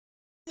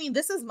mean,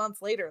 this is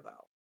months later,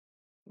 though.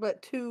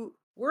 But two,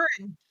 We're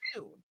in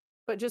June.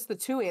 but just the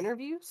two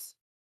interviews?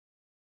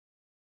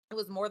 It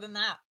was more than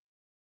that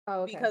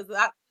Oh, okay. because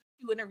that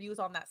two interviews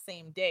on that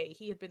same day.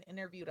 He had been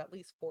interviewed at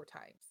least 4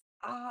 times.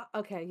 Ah,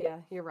 okay. Yeah,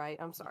 you're right.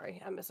 I'm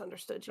sorry. I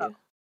misunderstood Oh, you.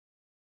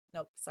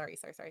 nope. Sorry.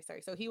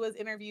 So he was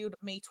interviewed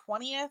May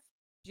 20th,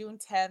 June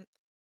 10th,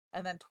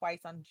 and then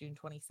twice on June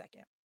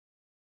 22nd.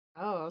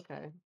 Oh,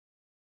 okay.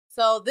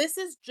 So this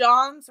is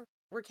John's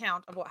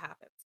recount of what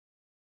happens.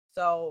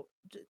 So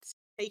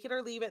take it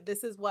or leave it.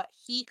 This is what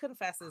he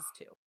confesses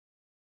to.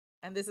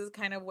 And this is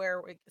kind of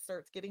where it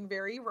starts getting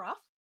very rough.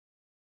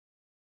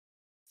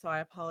 So I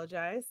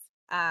apologize.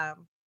 All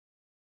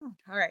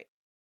right.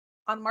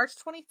 On March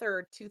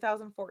 23rd,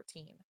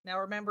 2014. Now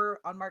remember,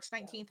 on March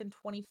 19th and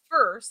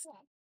 21st,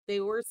 they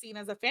were seen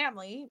as a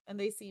family and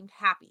they seemed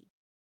happy.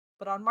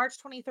 But on March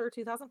 23rd,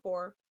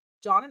 2004,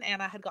 John and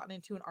Anna had gotten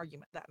into an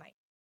argument that night.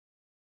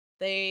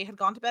 They had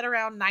gone to bed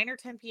around 9 or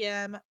 10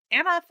 p.m.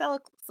 Anna fell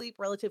asleep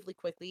relatively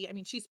quickly. I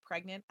mean, she's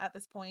pregnant at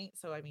this point,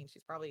 so I mean,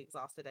 she's probably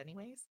exhausted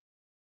anyways.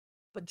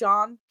 But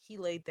John, he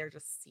laid there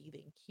just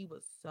seething. He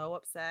was so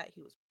upset.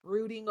 He was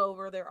brooding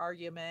over their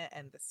argument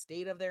and the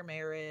state of their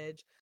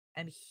marriage,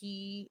 and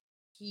he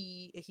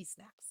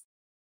snaps.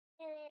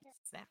 He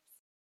snaps.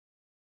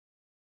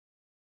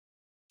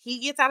 He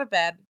gets out of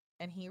bed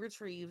and he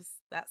retrieves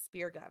that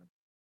spear gun.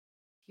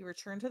 He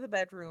returned to the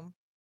bedroom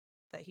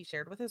that he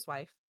shared with his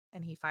wife,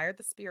 and he fired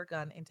the spear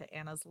gun into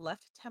Anna's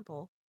left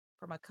temple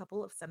from a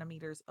couple of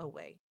centimeters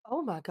away.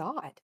 Oh my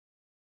God.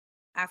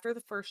 After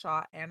the first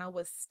shot, Anna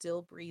was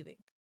still breathing.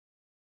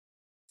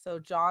 So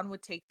John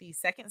would take the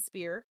second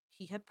spear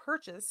he had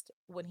purchased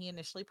when he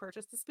initially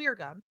purchased the spear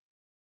gun,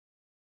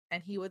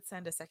 and he would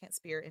send a second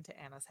spear into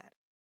Anna's head.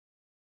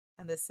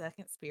 And the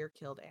second spear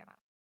killed Anna.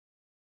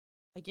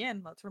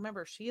 Again, let's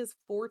remember she is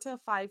 4 to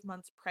 5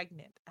 months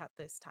pregnant at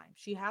this time.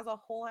 She has a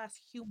whole ass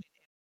human.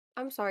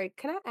 I'm sorry.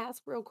 Can I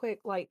ask real quick,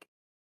 like,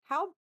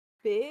 how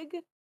big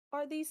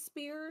are these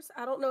spears?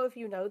 I don't know if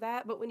you know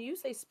that, but when you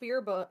say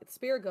spear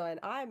gun,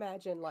 I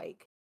imagine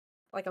like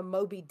a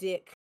Moby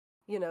Dick,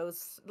 like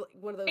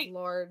one of those I,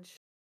 large.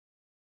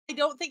 I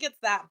don't think it's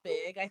that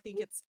big. I think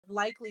it's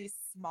likely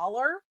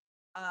smaller.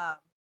 Um,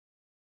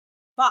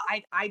 but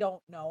I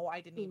don't know.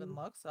 I didn't even Mm,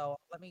 look. So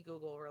let me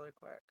Google really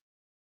quick.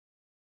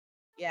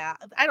 Yeah,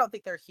 I don't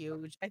think they're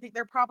huge. I think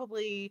they're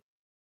probably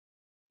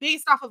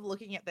based off of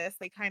looking at this,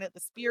 they kind of the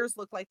spears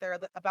look like they're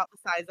about the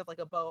size of like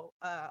a bow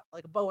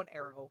and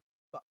arrow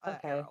okay.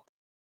 arrow.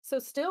 So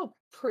still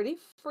pretty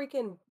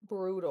freaking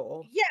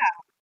brutal. Yeah,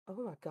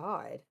 Oh my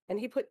God. And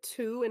he put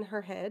two in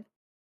her head?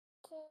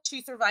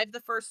 she survived the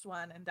first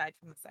one and died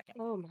from the second.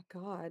 Oh my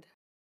God.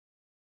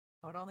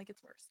 Oh, it only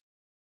gets worse.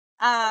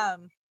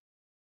 Um,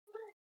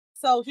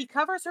 so he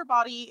covers her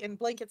body in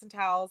blankets and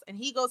towels, and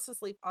he goes to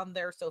sleep on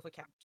their sofa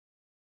couch,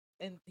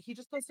 and he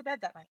just goes to bed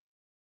that night.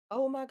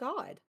 Oh my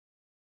God.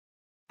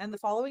 And the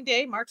following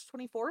day, March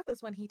 24th,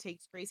 is when he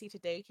takes Gracie to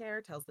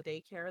daycare, tells the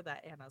daycare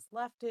that Anna's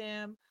left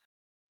him,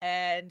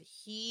 and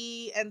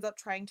he ends up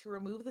trying to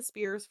remove the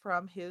spears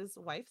from his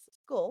wife's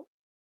skull,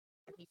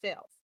 and he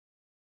fails.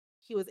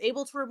 He was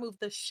able to remove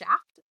the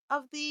shaft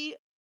of the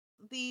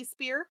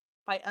spear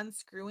by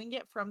unscrewing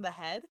it from the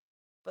head,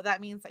 but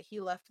that means that he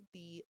left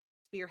the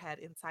spearhead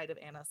inside of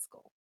Anna's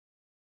skull.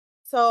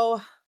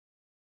 So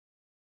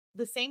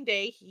the same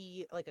day,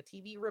 he like a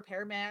TV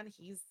repairman,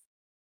 he's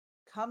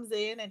comes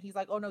in and he's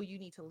like, "Oh no, you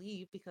need to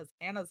leave because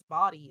Anna's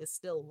body is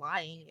still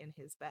lying in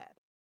his bed,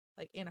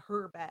 like in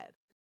her bed."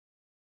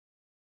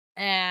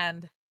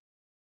 And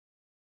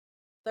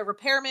the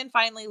repairman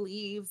finally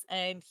leaves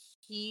and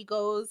he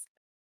goes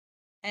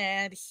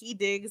and he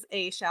digs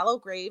a shallow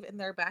grave in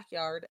their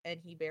backyard and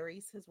he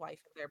buries his wife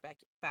in their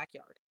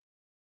backyard.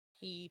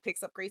 He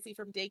picks up Gracie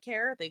from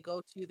daycare. They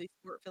go to the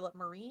Fort Phillip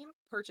Marine,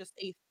 purchase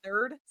a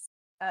third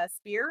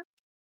spear,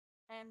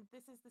 and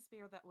this is the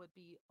spear that would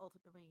be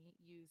ultimately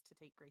used to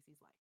take Gracie's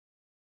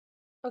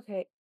life.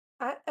 Okay.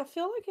 I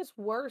feel like it's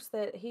worse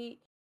that couldn't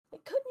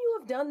you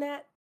have done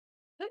that?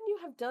 Couldn't you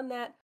have done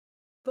that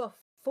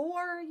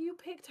before you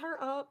picked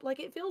her up? Like,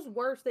 it feels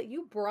worse that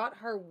you brought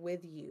her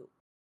with you.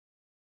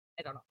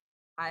 I don't know.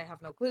 I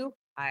have no clue.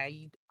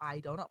 I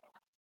don't know.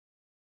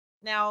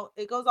 Now,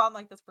 it goes on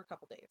like this for a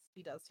couple days.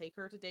 He does take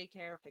her to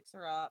daycare, picks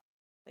her up.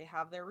 They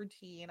have their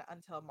routine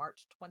until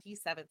March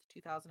 27th,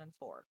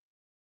 2004.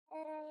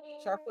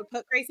 Sharp would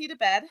put Gracie to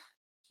bed.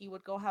 He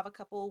would go have a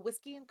couple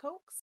whiskey and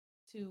cokes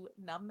to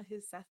numb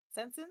his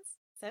senses.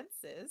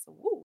 Senses.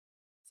 Woo.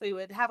 So he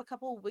would have a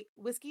couple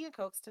whiskey and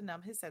cokes to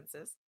numb his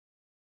senses.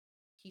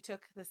 He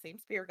took the same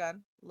spear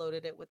gun,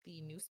 loaded it with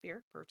the new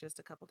spear purchased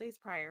a couple days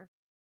prior,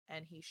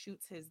 and he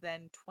shoots his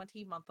then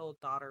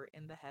 20-month-old daughter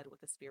in the head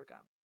with a spear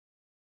gun.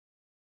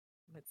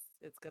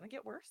 It's gonna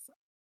get worse.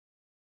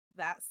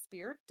 That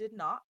spear did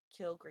not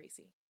kill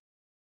Gracie.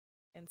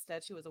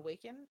 Instead, she was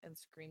awakened and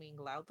screaming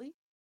loudly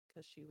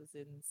because she was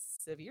in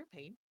severe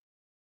pain.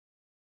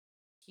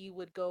 He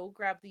would go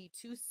grab the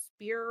two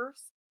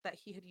spears that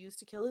he had used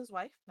to kill his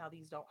wife. Now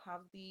these don't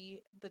have the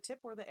tip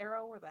or the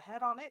arrow or the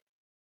head on it,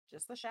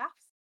 just the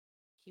shafts.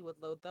 He would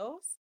load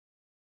those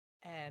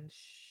and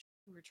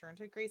return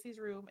to Gracie's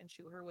room and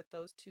shoot her with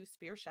those two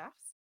spear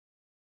shafts.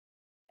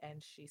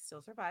 And she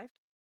still survived.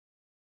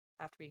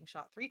 After being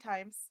shot 3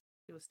 times,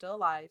 she was still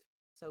alive.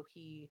 So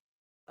he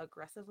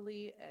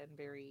aggressively and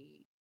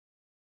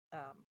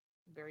um,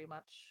 very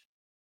much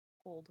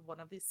pulled one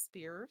of these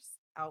spears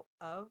out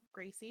of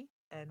Gracie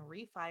and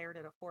refired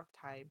it a fourth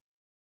time.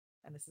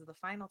 And this is the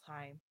final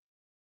time,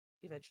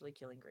 eventually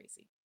killing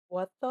Gracie.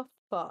 What the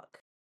fuck?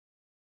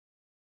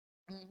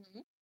 Mm-hmm.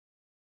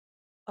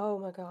 Oh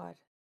my god.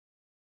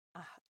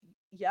 Uh,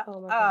 yep. Oh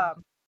my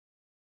god.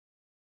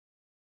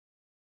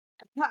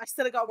 I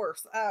said it got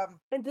worse.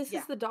 And this Yeah.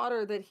 is the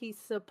daughter that he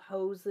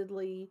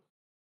supposedly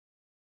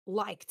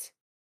liked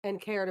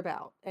and cared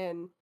about.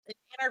 And In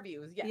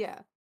interviews, yes. yeah.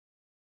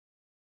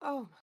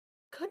 Oh,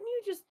 couldn't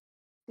you just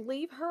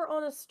leave her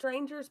on a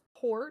stranger's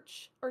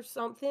porch or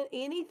something?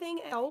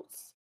 Anything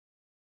else?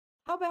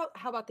 How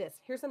about this?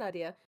 Here's an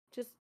idea.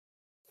 Just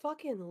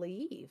fucking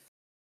leave.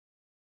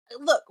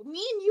 Look,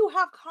 me and you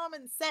have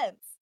common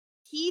sense.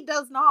 He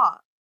does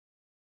not.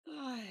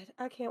 God,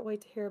 I can't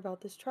wait to hear about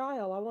this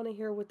trial. I want to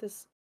hear what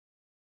this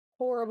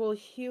horrible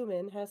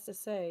human has to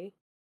say.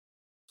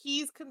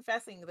 He's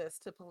confessing this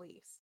to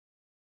police.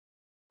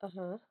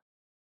 Uh-huh.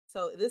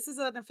 So this is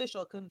an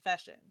official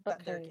confession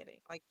that they're Okay. getting.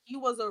 Like he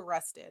was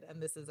arrested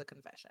and this is a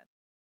confession.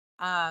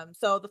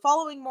 So the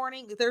following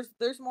morning,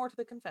 there's more to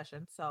the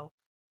confession. So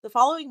the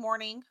following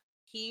morning,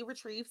 he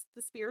retrieves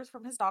the spears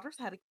from his daughter's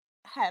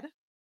head.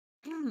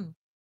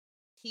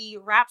 He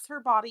wraps her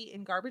body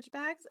in garbage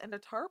bags and a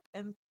tarp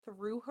and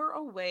threw her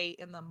away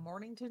in the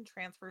Mornington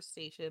transfer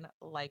station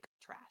like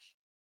trash.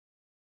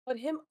 Put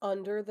him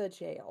under the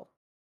jail.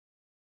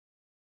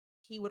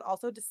 He would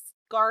also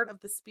discard of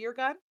the spear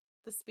gun,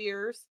 the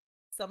spears,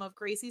 some of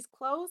Gracie's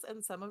clothes,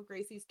 and some of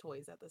Gracie's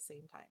toys at the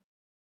same time.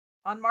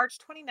 On March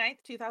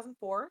 29th,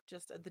 2004,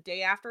 just the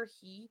day after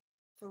he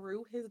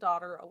threw his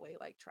daughter away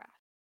like trash,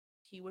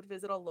 he would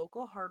visit a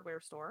local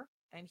hardware store,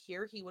 and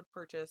here he would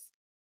purchase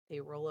a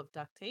roll of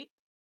duct tape,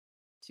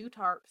 two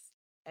tarps,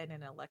 and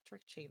an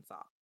electric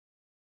chainsaw.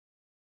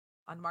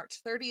 On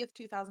March 30th,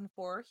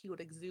 2004, he would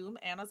exhume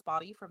Anna's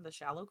body from the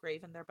shallow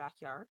grave in their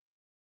backyard.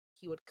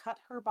 He would cut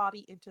her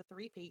body into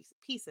three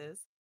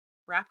pieces,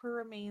 wrap her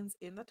remains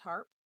in the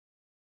tarp,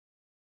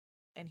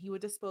 and he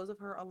would dispose of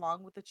her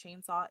along with the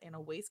chainsaw in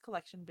a waste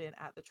collection bin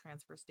at the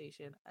transfer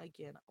station,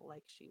 again,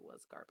 like she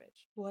was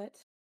garbage.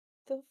 What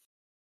the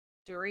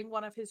During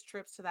one of his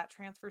trips to that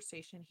transfer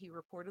station, he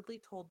reportedly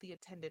told the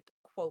attendant,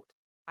 quote,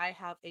 "I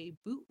have a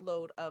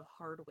bootload of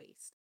hard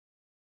waste."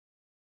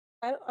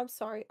 I'm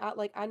sorry.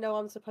 I know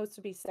I'm supposed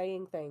to be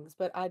saying things,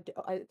 but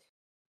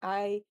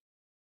I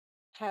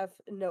have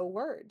no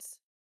words.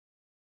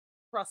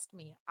 Trust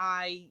me,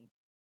 I'm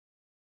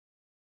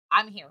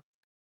here.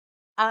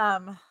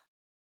 Um,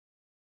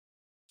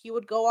 he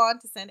would go on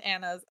to send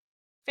Anna's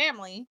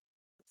family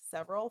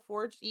several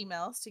forged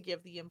emails to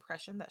give the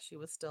impression that she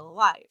was still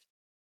alive.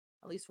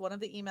 At least one of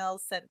the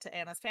emails sent to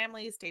Anna's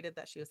family stated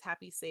that she was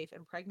happy, safe,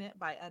 and pregnant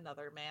by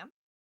another man.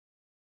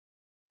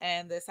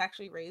 And this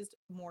actually raised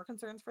more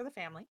concerns for the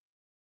family.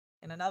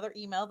 In another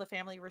email the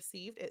family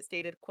received, it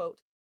stated, quote,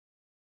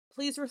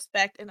 "Please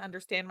respect and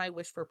understand my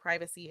wish for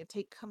privacy and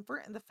take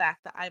comfort in the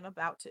fact that I'm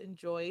about to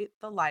enjoy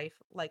the life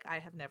like I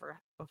have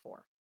never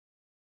before.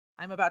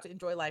 I'm about to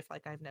enjoy life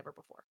like I've never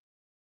before.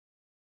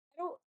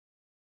 I don't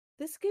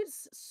This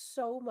gets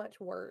so much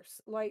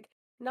worse. Like,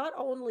 not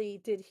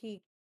only did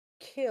he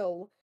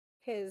kill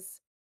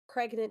his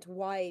pregnant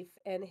wife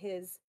and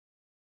his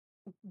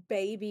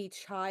baby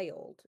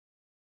child,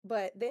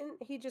 but then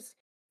he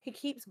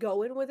keeps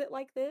going with it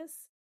like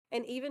this.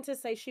 And even to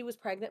say she was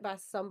pregnant by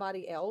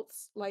somebody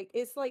else, like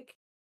it's like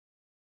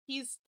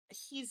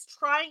He's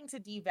trying to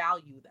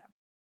devalue them.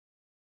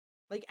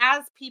 Like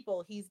as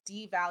people, he's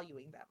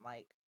devaluing them.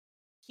 Like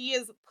he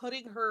is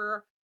putting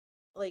her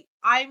like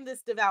I'm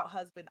this devout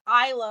husband.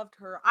 I loved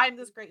her. I'm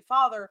this great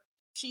father.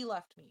 She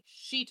left me.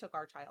 She took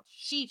our child.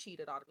 She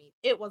cheated on me.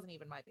 It wasn't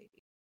even my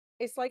baby.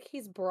 it's like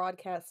he's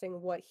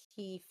broadcasting what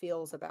he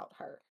feels about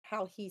her,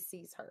 how he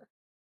sees her.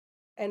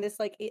 And it's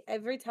like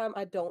every time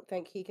I don't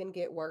think he can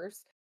get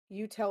worse,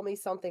 you tell me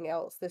something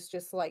else. This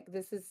just like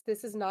this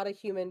is not a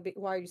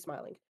why are you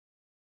smiling?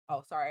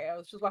 Oh, sorry. I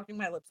was just wiping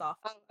my lips off.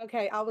 Oh,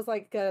 okay, I was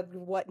like,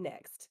 what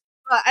next?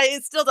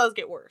 It still does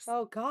get worse.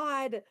 Oh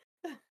God.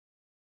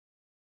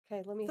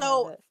 Okay, let me have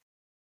So it.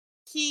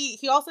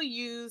 he also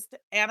used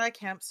Anna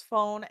Kemp's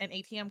phone and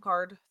ATM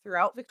card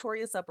throughout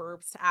Victoria's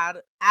suburbs to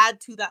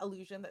add to that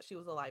illusion that she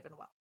was alive and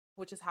well,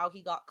 which is how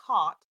he got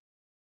caught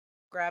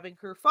grabbing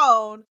her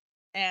phone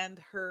and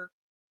her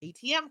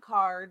ATM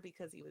card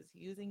because he was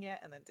using it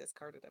and then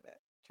discarded of it,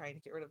 trying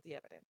to get rid of the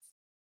evidence.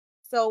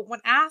 So when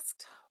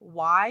asked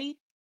why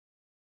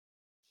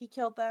he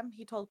killed them,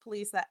 he told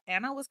police that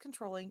Anna was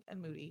controlling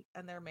and moody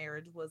and their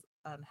marriage was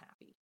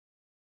unhappy.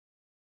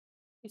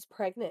 She's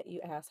pregnant,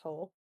 you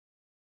asshole.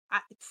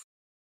 I,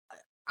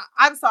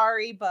 I'm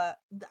sorry, but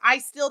I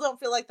still don't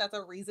feel like that's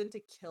a reason to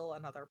kill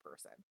another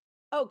person.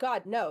 Oh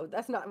God, no,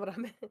 that's not what I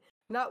meant.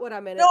 Not what I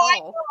meant No, at I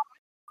all.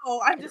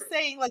 know. I'm just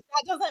saying, like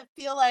that doesn't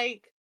feel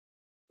like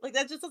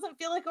that just doesn't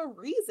feel like a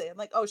reason.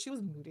 Like, oh, she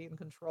was moody and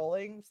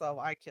controlling, so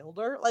I killed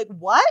her. Like,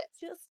 what?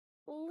 Just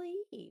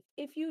leave.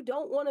 If you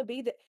don't want to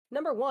be the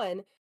number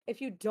one,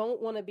 if you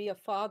don't want to be a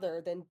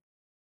father, then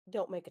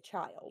don't make a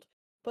child.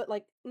 But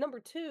like number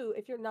two,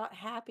 if you're not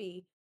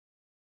happy,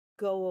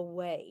 go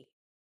away.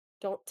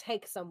 Don't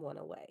take someone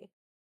away.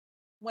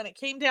 When it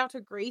came down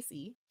to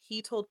Gracie,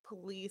 he told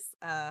police,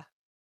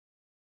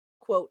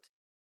 quote,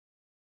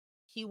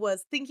 he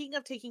was thinking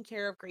of taking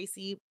care of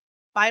Gracie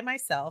by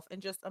myself, and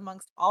just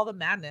amongst all the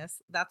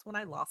madness, that's when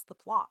I lost the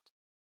plot.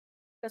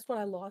 That's when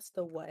I lost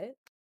the what?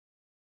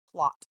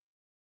 Plot.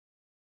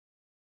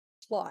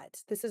 Plot.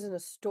 This isn't a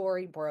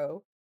story,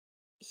 bro.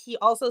 He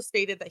also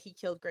stated that he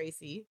killed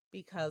Gracie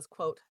because,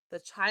 quote, the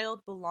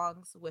child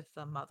belongs with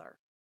the mother.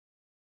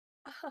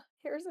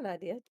 Here's an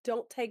idea.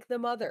 Don't take the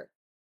mother.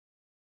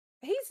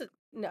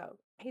 No,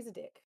 he's a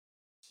dick.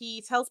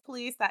 He tells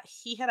police that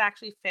he had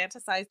actually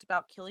fantasized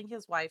about killing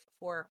his wife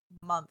for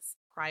months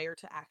prior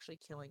to actually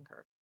killing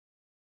her.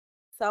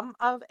 Some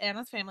of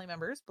Anna's family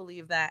members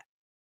believe that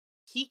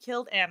he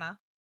killed Anna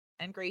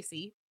and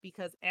Gracie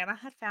because Anna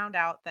had found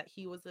out that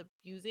he was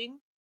abusing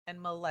and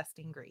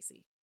molesting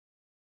Gracie.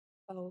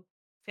 Oh,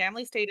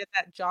 Family stated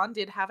that John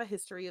did have a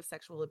history of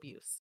sexual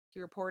abuse. He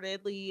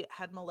reportedly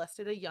had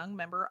molested a young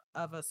member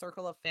of a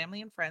circle of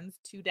family and friends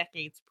 2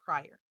 decades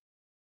prior.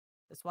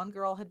 This one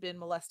girl had been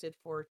molested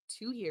for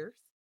 2 years.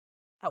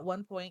 At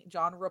one point,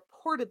 John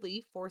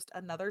reportedly forced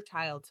another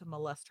child to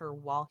molest her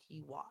while he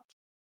watched.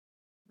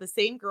 The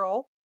same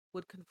girl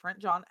would confront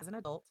John as an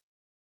adult,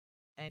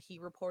 and he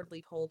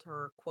reportedly told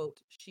her,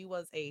 quote, she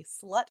was a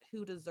slut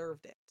who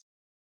deserved it.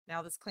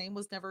 Now, this claim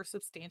was never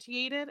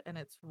substantiated, and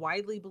it's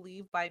widely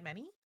believed by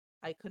many.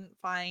 I couldn't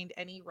find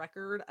any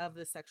record of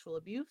the sexual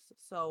abuse,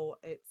 so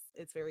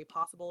it's very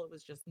possible it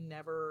was just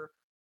never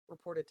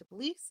reported to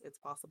police. It's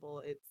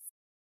possible it's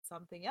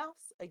something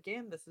else.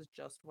 Again, this is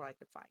just what I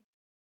could find.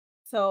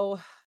 So,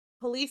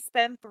 police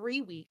spent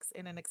 3 weeks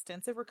in an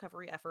extensive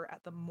recovery effort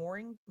at the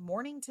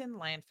Mornington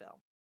landfill.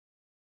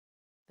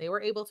 They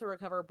were able to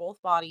recover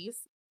both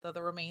bodies, though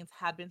the remains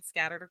had been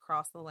scattered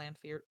across the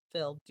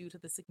landfill due to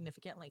the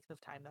significant length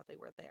of time that they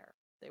were there.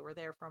 They were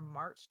there from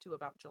March to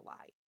about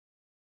July.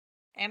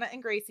 Anna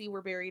and Gracie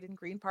were buried in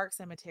Green Park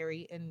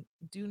Cemetery in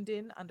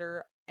Dunedin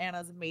under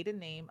Anna's maiden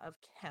name of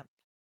Kemp.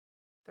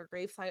 Their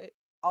gravesite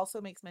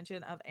also makes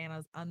mention of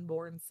Anna's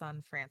unborn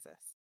son,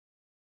 Francis.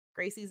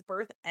 Gracie's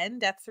birth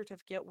and death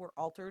certificate were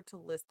altered to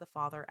list the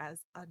father as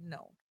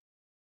unknown.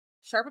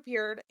 Sharp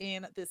appeared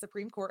in the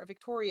Supreme Court of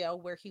Victoria,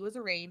 where he was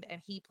arraigned,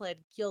 and he pled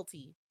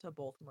guilty to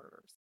both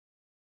murders.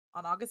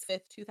 On August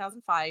 5th,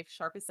 2005,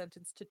 Sharp is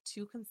sentenced to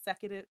two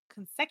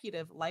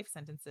consecutive life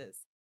sentences.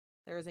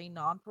 There is a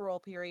non-parole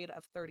period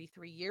of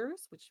 33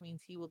 years, which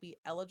means he will be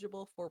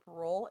eligible for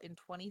parole in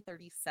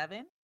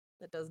 2037.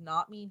 That does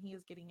not mean he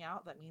is getting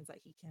out. That means that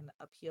he can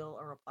appeal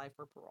or apply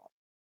for parole.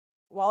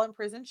 While in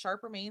prison,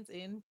 Sharp remains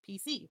in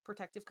PC,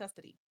 protective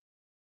custody.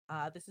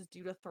 This is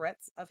due to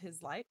threats of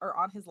his life or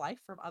on his life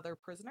from other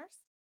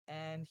prisoners,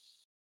 and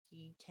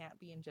he can't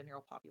be in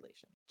general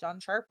population.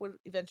 John Sharp would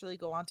eventually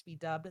go on to be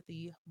dubbed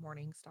the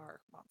Morning Star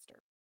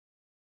Monster.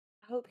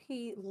 I hope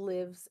he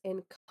lives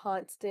in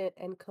constant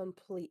and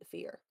complete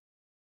fear.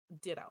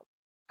 Ditto.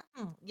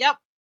 Yep.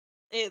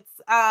 It's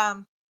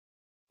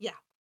Yeah.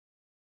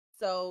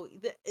 So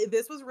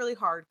this was really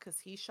hard because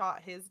he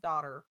shot his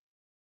daughter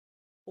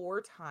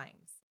 4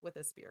 times with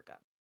a spear gun.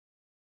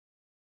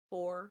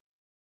 4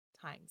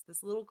 times.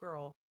 This little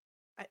girl,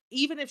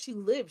 even if she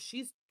lives,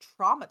 she's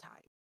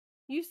traumatized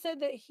You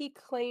said that he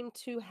claimed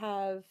to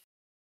have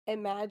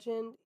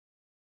imagined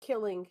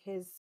killing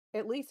his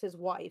at least his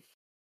wife.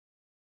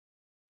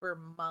 for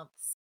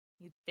months.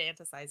 He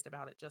fantasized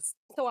about it just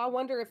So I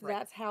wonder if right.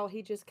 that's how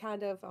he just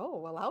kind of, "Oh,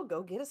 well, I'll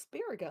go get a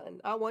spear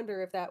gun." I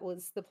wonder if that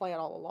was the plan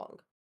all along.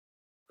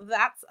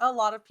 That's a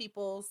lot of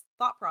people's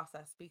thought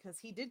process because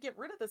he did get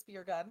rid of the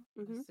spear gun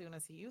as Mhm. soon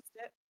as he used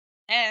it.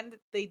 And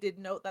they did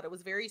note that it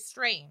was very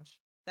strange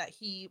that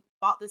he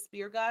bought the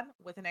spear gun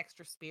with an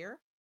extra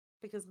spear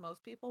because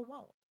most people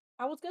won't.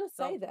 I was gonna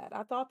say So that.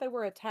 I thought they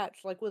were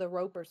attached, like, with a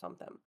rope or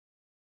something.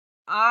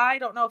 I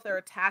don't know if they're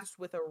attached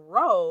with a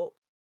rope,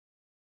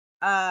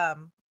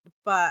 um,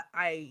 but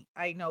I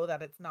know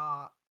that it's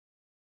not.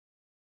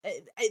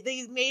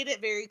 They made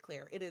it very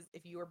clear. It is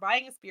if you are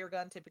buying a spear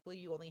gun, typically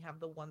you only have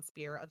the one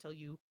spear until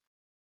you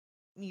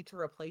need to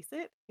replace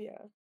it.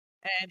 Yeah,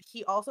 And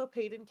he also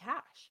paid in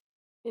cash.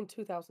 in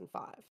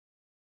 2005,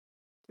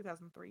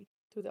 2003.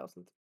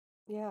 2000.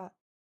 Yeah.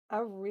 I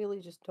really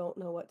just don't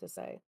know what to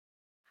say.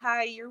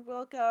 Hi, you're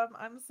welcome.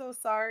 I'm so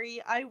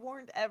sorry. I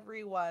warned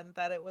everyone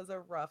that it was a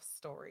rough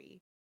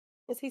story.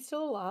 Is he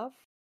still alive?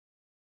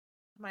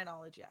 To my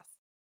knowledge, yes.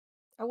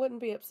 I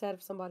wouldn't be upset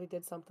if somebody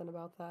did something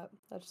about that.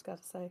 I just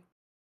gotta say.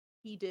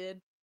 He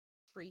did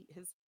treat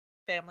his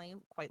family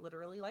quite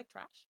literally like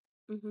trash.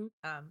 Mhm.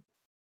 Um,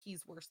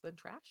 he's worse than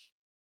trash.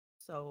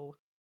 So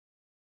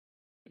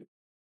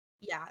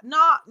yeah,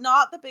 not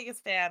the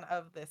biggest fan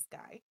of this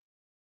guy.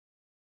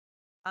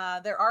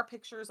 There are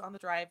pictures on the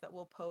drive that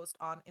we'll post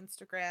on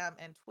Instagram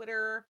and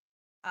Twitter.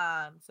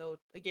 So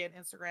again,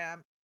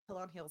 Instagram, Hill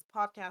on Heels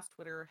Podcast,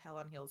 Twitter, Hell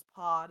on Heels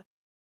Pod.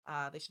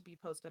 They should be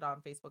posted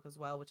on Facebook as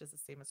well, which is the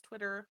same as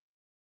Twitter.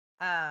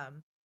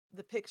 Um,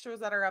 the pictures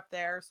that are up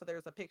there, so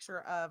there's a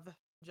picture of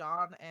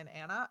John and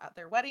Anna at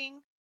their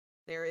wedding.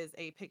 There is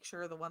a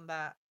picture, the one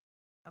that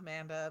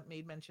Amanda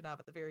made mention of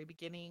at the very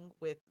beginning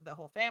with the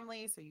whole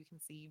family. So you can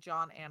see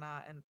John,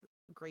 Anna, and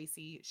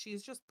Gracie.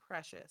 She's just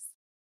precious.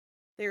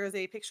 There is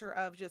a picture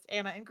of just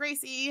Anna and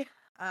Gracie.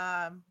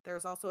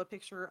 There's also a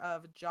picture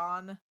of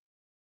John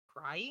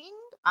crying.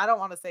 I don't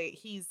want to say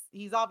he's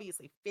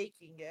obviously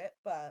faking it,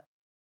 but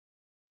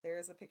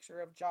there's a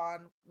picture of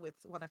John with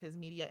one of his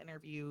media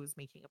interviews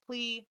making a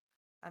plea,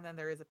 and then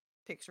there is a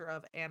picture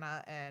of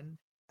Anna and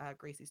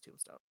Gracie's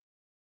tombstone.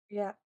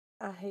 Yeah,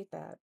 I hate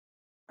that.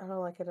 I don't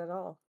like it at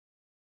all.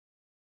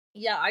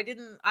 Yeah, I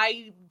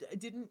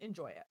didn't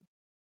enjoy it.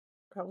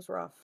 That was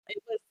rough.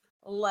 It was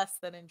less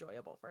than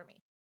enjoyable for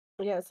me.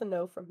 Yeah, it's a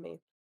no from me.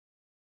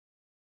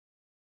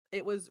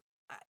 It was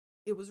uh,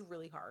 it was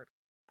really hard.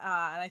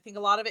 And I think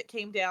a lot of it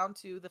came down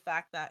to the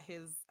fact that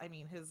his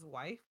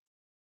wife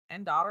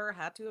and daughter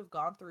had to have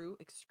gone through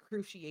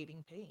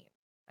excruciating pain.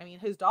 I mean,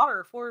 his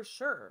daughter for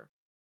sure.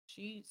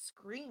 She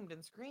screamed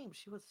and screamed.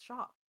 She was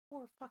shot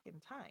 4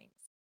 fucking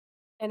times.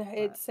 And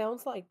it But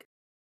sounds like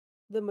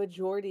the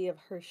majority of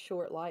her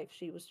short life,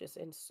 she was just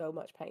in so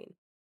much pain.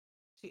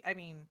 I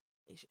mean,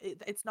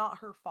 it's not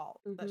her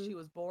fault that Mhm. she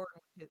was born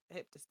with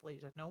hip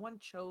dysplasia. No one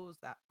chose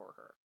that for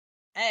her.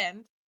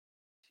 And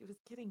she was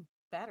getting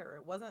better.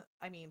 It wasn't,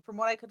 I mean, from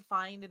what I could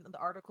find in the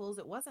articles,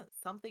 it wasn't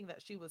something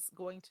that she was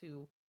going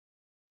to.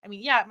 I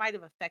mean, yeah, it might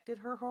have affected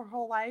her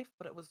whole life,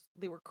 but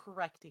they were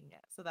correcting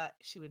it so that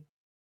she would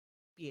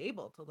be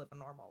able to live a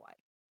normal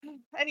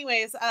life.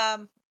 Anyways,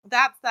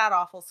 that's that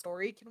awful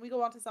story. Can we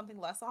go on to something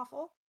less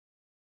awful?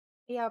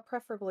 Yeah,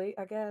 preferably,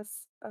 I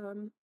guess.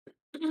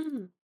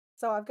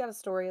 So I've got a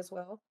story as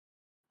well,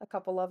 a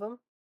couple of them.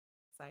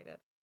 Excited.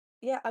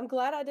 Yeah, I'm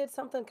glad I did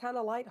something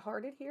kinda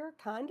lighthearted here,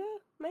 kinda,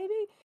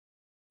 maybe?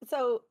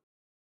 So,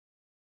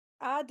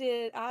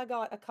 I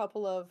got a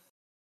couple of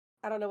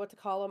I don't know what to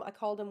call them. I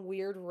called them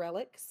weird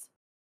relics.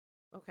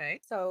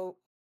 Okay. So,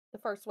 the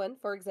first one,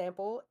 for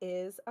example,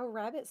 is a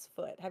rabbit's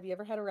foot. Have you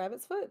ever had a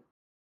rabbit's foot?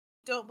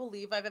 Don't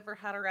believe I've ever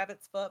had a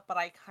rabbit's foot, but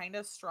I kind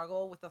of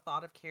struggle with the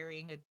thought of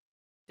carrying a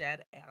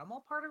dead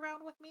animal part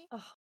around with me.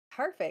 Oh,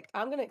 perfect.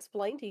 I'm gonna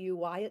explain to you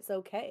why it's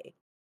okay.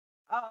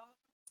 Uh,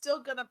 Still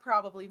gonna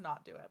probably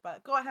not do it,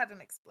 but go ahead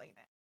and explain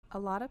it. A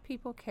lot of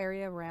people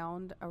carry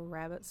around a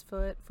rabbit's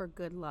foot for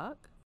good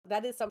luck.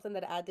 That is something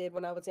that I did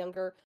when I was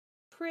younger.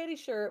 Pretty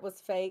sure it was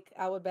fake.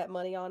 I would bet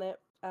money on it.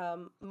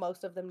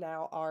 Most of them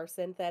now are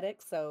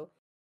synthetic, so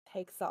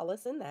take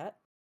solace in that.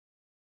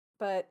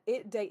 But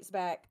it dates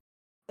back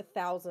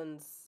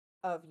thousands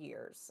of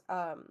years.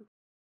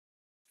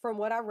 From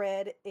what I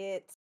read,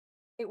 it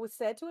was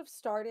said to have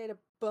started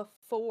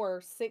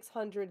before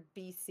 600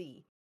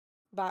 BC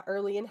by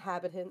early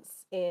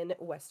inhabitants in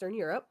Western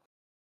Europe.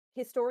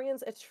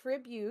 Historians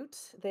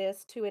attribute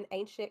this to an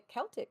ancient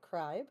Celtic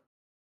tribe.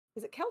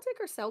 Is it Celtic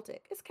or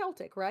Celtic? It's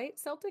Celtic, right?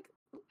 Celtic?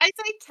 I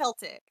say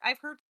Celtic. I've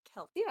heard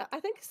Celtic. Yeah, I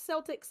think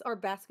Celtics are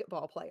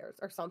basketball players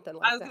or something I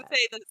like was gonna that.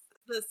 say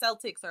the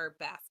Celtics are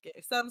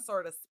basket, some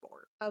sort of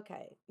sport.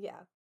 Okay,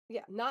 yeah.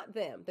 Yeah, not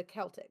them, the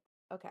Celtic.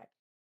 Okay.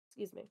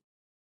 Excuse me.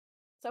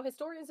 So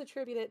historians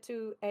attribute it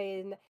to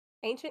an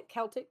ancient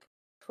Celtic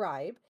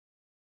tribe,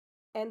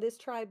 and this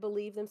tribe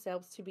believed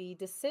themselves to be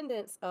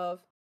descendants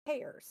of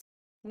hares,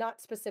 not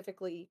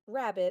specifically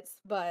rabbits,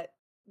 but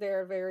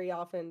they're very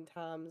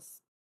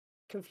oftentimes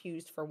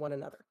confused for one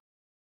another.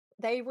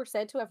 They were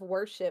said to have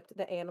worshipped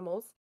the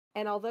animals,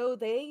 and although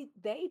they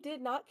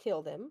did not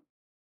kill them,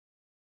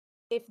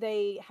 if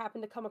they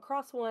happened to come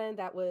across one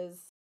that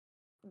was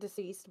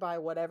deceased by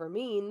whatever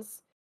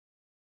means,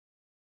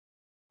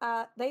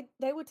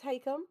 they would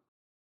take them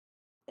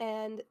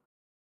and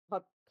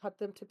cut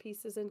them to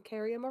pieces and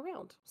carry them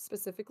around,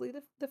 specifically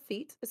the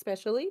feet,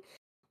 especially.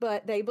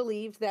 But they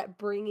believed that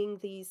bringing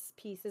these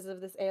pieces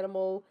of this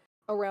animal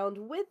around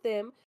with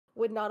them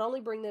would not only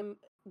bring them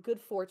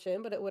good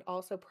fortune, but it would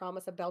also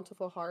promise a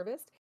bountiful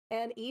harvest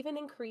and even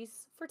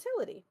increase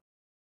fertility.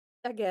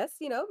 I guess,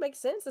 makes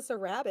sense. It's a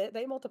rabbit.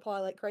 They multiply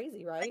like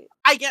crazy, right?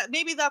 I get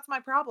maybe that's my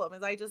problem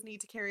is I just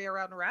need to carry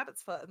around a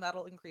rabbit's foot and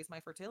that'll increase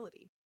my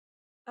fertility.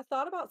 I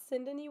thought about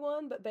sending you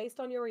one, but based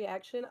on your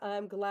reaction,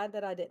 I'm glad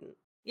that I didn't.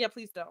 Yeah,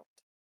 please don't.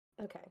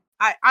 Okay.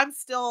 I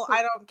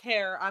don't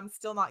care. I'm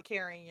still not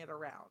carrying it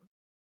around.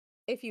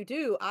 If you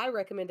do, I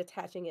recommend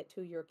attaching it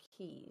to your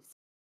keys.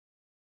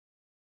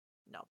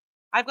 No.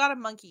 I've got a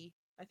monkey.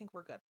 I think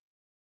we're good.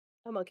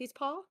 A monkey's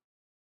paw?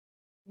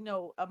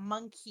 No, a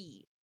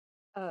monkey.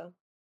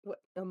 What,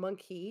 a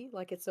monkey?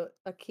 Like it's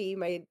a key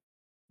made,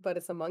 but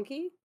it's a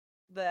monkey?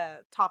 The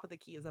top of the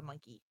key is a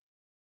monkey.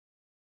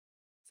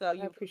 So I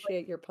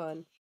appreciate your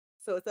pun.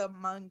 So it's a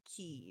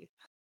monkey.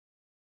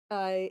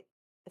 I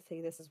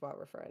see. This is why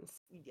we're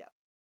friends. Yeah.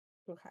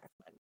 Okay.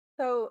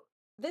 So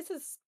this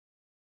is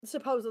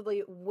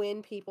supposedly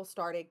when people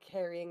started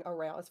carrying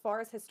around, as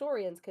far as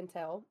historians can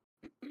tell,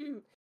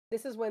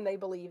 this is when they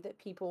believe that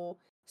people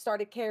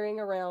started carrying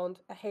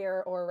around a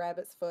hare or a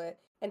rabbit's foot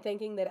and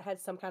thinking that it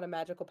had some kind of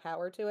magical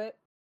power to it.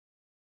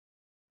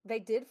 They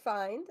did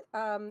find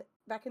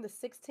back in the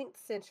 16th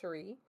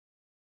century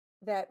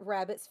that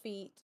rabbits'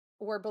 feet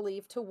were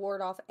believed to ward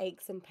off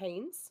aches and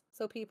pains,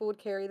 so people would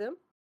carry them.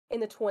 In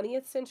the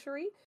 20th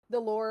century, the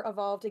lore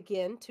evolved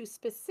again to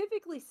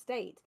specifically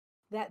state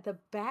that the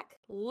back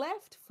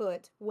left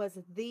foot was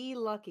the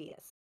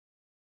luckiest.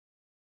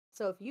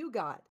 So if you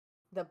got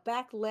the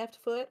back left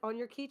foot on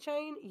your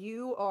keychain,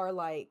 you are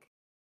like,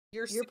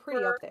 you're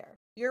pretty up there.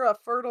 You're a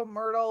fertile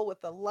myrtle with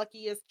the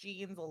luckiest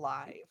genes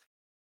alive.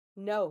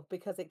 No,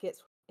 because it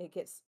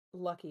gets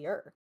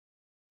luckier.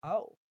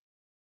 Oh.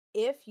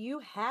 If you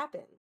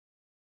happen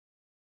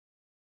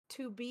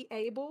to be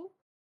able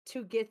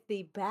to get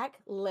the back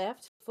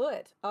left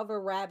foot of a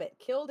rabbit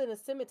killed in a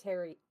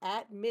cemetery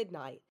at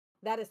midnight,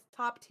 that is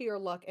top tier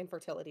luck and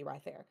fertility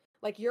right there.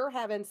 Like you're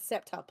having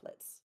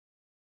septuplets.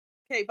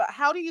 Okay, but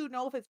how do you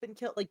know if it's been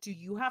killed? Like, do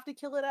you have to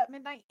kill it at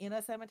midnight in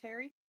a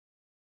cemetery?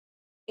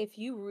 If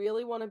you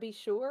really want to be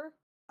sure,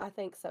 I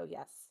think so,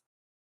 yes.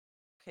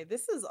 Okay,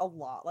 this is a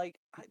lot.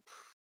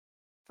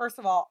 First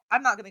of all,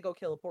 I'm not gonna go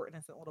kill a poor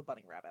innocent little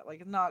bunny rabbit.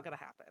 Like, it's not gonna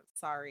happen.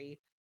 Sorry.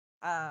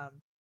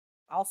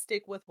 I'll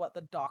stick with what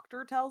the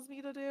doctor tells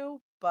me to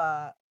do,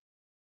 but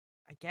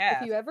I If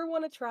guess you ever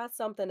want to try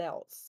something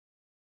else,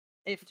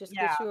 if just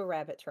yeah, get you a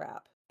rabbit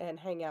trap and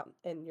hang out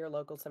in your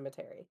local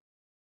cemetery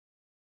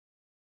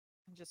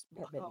just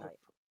at hope midnight.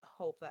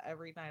 hope that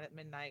every night at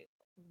midnight,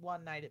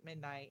 one night at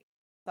midnight,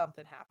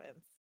 something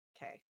happens.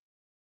 Okay,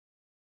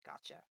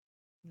 gotcha.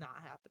 Not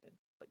happening,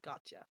 but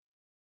gotcha.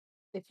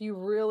 If you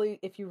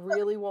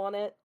really want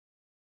it,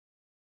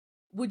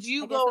 Would I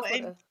you guess go that's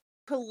what and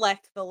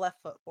collect the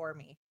left foot for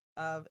me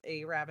of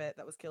a rabbit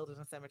that was killed in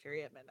a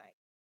cemetery at midnight?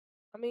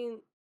 I mean,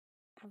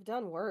 I've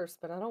done worse,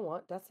 but I don't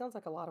want that sounds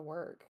like a lot of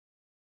work.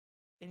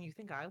 And you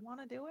think I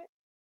want to do it?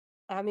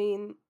 I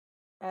mean,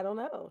 I don't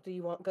know. Do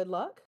you want good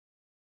luck?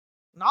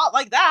 Not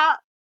like that.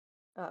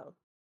 Oh.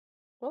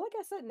 Well, like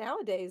I said,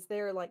 nowadays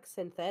they're like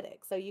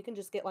synthetic, so you can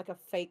just get like a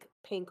fake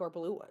pink or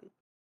blue one.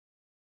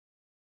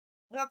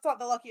 That's not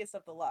the luckiest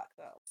of the luck,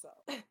 though. So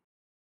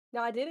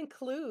Now, I did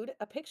include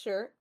a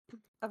picture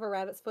of a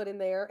rabbit's foot in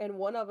there, and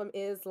one of them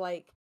is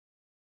like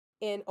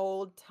in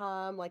old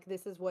time, like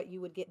this is what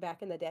you would get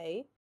back in the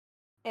day.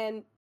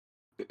 And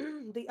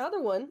the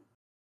other one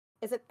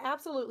is an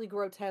absolutely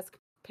grotesque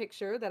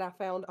picture that I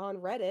found on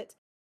Reddit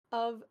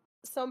of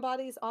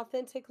somebody's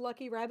authentic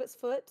lucky rabbit's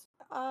foot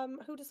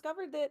who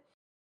discovered that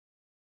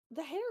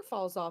the hair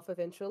falls off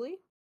eventually.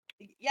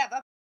 yeah,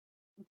 that's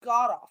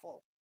god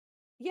awful.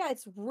 Yeah,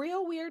 it's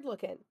real weird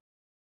looking.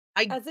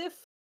 I As if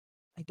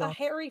I a don't.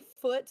 hairy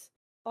foot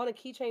on a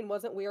keychain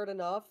wasn't weird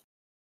enough.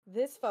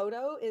 This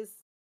photo is,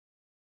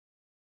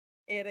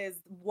 It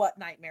is what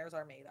nightmares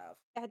are made of.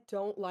 I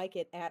don't like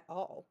it at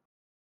all.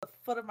 The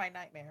foot of my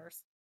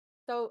nightmares.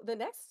 So the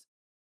next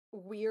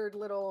weird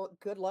little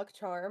good luck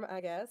charm, I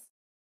guess,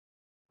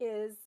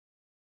 is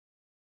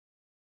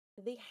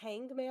the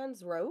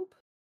hangman's rope.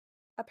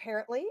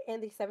 Apparently,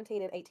 in the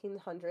 17 and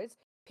 1800s,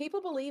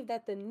 people believed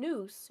that the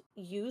noose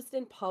used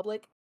in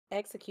public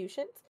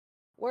executions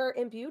were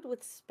imbued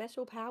with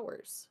special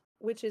powers,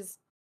 which is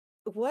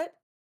what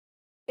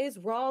is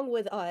wrong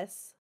with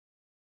us?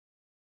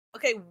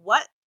 Okay,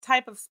 what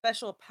type of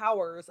special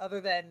powers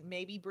other than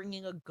maybe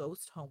bringing a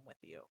ghost home with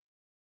you?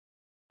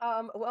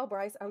 Well,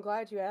 Bryce, I'm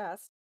glad you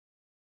asked.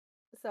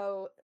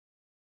 So,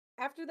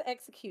 after the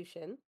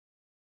execution,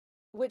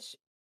 which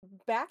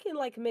back in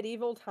like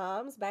medieval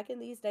times, back in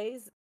these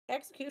days,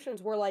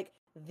 executions were like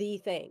the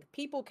thing.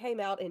 People came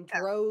out in Yeah.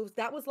 droves.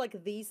 That was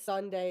like the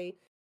Sunday.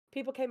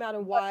 People came out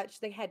and What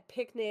watched. They had what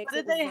picnics. It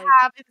did was they like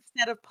have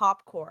instead of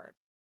popcorn?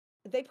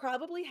 they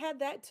probably had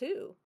that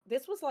too.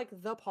 This was like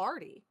the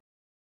party.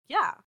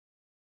 Yeah.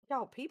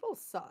 Y'all, people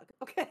suck,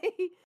 okay?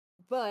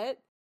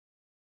 But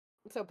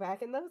so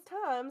back in those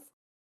times,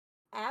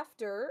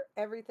 after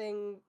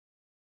everything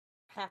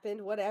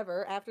happened,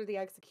 whatever, after the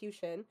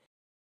execution,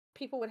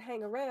 people would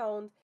hang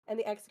around and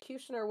the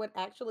executioner would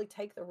actually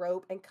take the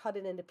rope and cut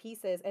it into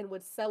pieces and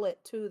would sell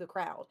it to the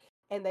crowd.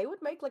 And they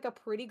would make like a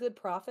pretty good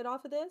profit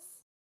off of this.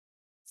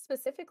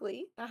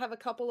 Specifically, I have a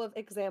couple of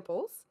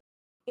examples.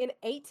 In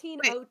Wait,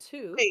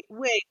 1802,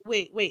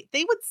 wait.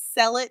 They would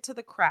sell it to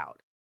the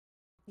crowd.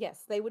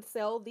 yes, they would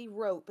sell the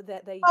rope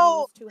that they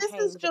Oh, used to this is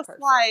hang the just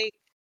person. like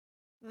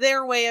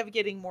their way of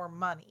getting more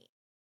money.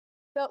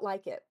 Felt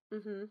like it.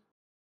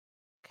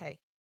 Okay.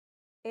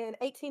 In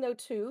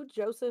 1802,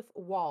 Joseph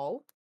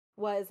Wall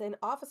was an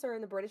officer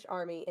in the British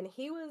Army and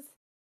he was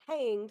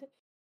hanged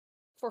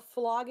for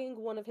flogging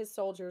one of his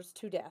soldiers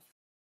to death.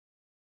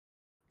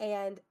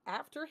 And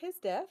after his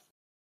death,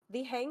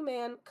 the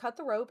hangman cut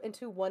the rope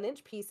into 1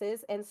 inch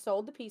pieces and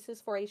sold the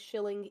pieces for a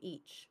shilling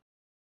each.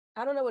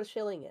 I don't know what a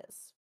shilling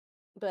is,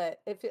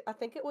 but I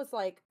think it was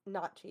like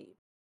not cheap.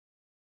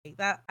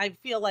 That I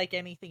feel like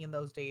anything in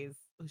those days,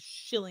 a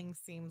shilling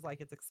seems like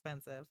it's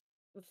expensive.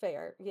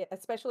 Fair. Yeah,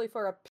 especially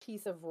for a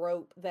piece of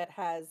rope that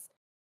has,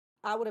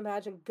 I would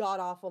imagine, god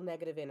awful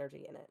negative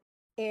energy in it.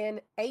 In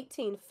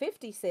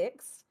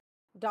 1856,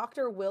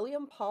 Dr.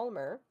 William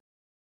Palmer,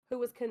 who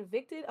was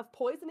convicted of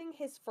poisoning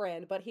his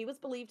friend, but he was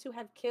believed to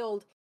have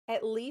killed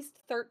at least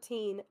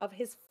 13 of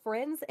his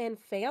friends and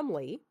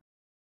family,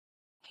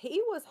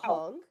 he was Wow.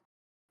 hung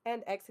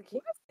and What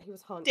executed. a He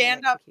was hung and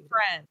stand-up executed.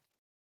 friend.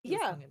 He was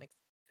Yeah, hung and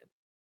executed.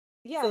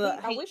 yeah. So the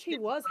I hanging wish he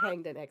didn't was work.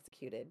 hanged and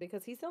executed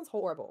because he sounds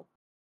horrible.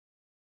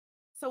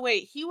 So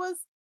wait, he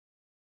was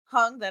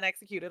hung then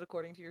executed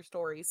according to your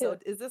story. So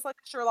is this like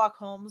a Sherlock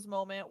Holmes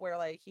moment where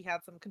like he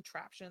had some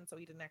contraption so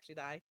he didn't actually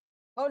die?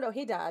 Oh no,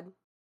 he died.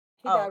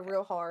 He Oh, died okay.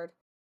 real hard.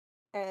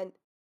 And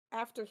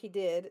after he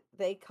did,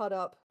 they cut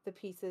up the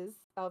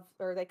pieces of,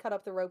 or they cut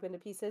up the rope into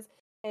pieces,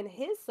 and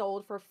his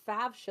sold for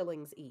 5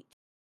 shillings each.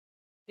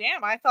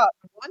 Damn, I thought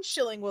 1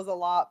 shilling was a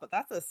lot, but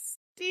that's a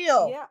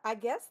steal. Yeah, I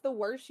guess the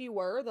worse you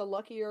were, the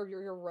luckier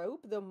your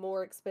rope, the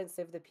more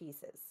expensive the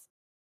pieces.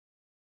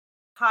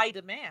 High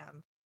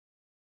demand.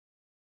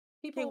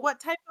 Okay, People, what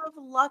type of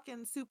luck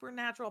and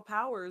supernatural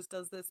powers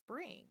does this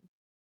bring?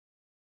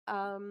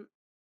 um,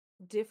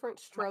 different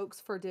My, strokes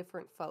for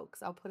different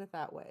folks. I'll put it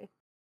that way.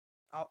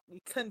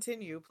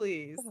 continue,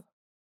 please.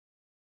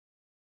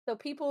 So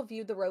people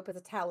viewed the rope as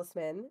a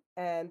talisman,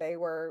 and they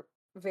were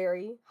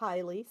very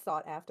highly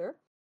sought after.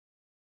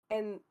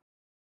 And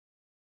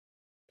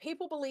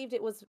people believed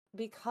it was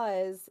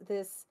because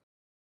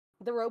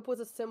the rope was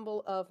a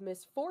symbol of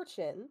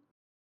misfortune,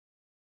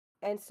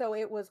 and so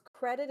it was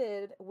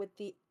credited with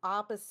the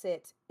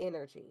opposite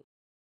energy,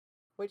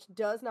 which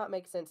does not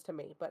make sense to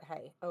me, but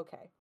hey,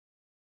 okay.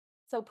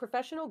 So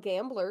professional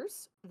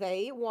gamblers,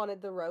 they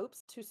wanted the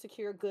ropes to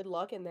secure good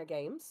luck in their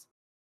games.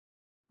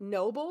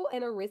 Noble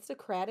and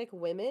aristocratic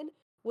women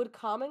would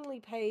commonly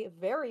pay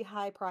very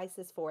high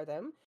prices for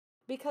them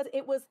because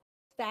it was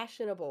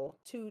fashionable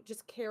to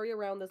just carry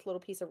around this little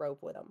piece of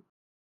rope with them.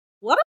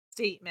 What a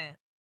statement.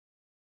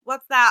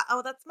 What's that?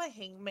 Oh, that's my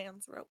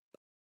hangman's rope.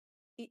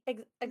 No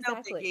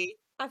Exactly. biggie.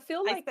 I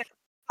feel I spent like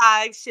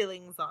 5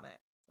 shillings on it.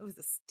 It was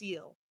a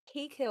steal.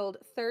 he killed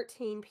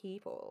 13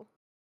 people.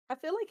 I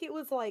feel like it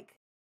was like,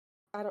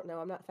 I don't know,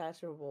 I'm not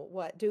fashionable.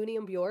 What, Dooney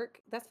and Bjork?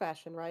 That's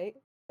fashion, right?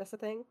 That's the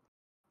thing?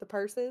 The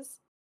purses?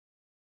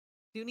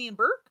 Dooney and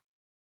Burke?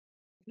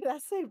 Did I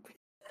say?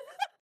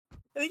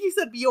 I think you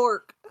said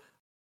Bjork.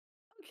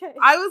 Okay.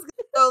 I was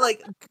gonna go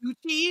like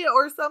Gucci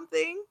or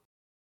something.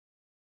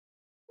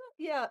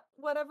 Yeah,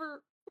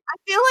 whatever. I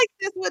feel like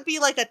this would be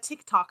like a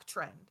TikTok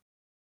trend.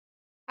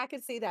 I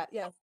could see that,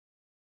 yes.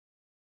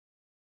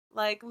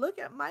 Like, look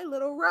at my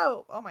little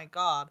rope. Oh my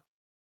god.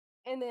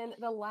 And then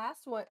the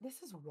last one,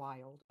 this is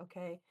wild,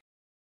 okay?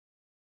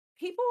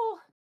 People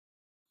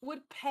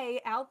would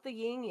pay out the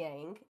yin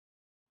yang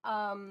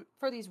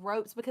for these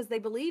ropes because they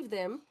believe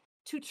them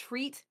to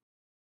treat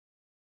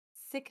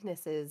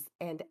sicknesses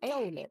and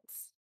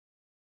ailments.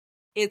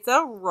 It's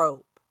a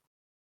rope.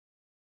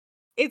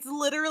 It's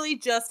literally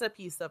just a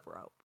piece of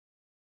rope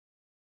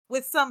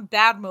with some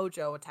bad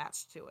mojo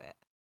attached to it.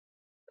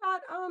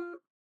 But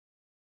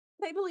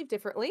they believe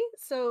differently.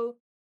 So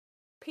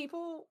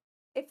people,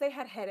 if they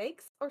had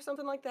headaches or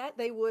something like that,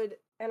 they would,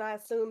 and I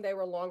assume they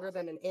were longer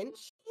than 1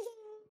 inch,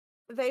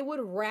 they would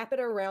wrap it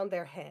around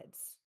their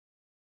heads.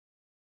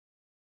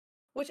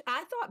 Which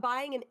I thought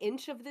buying 1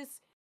 inch of this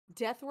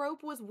death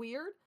rope was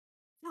weird.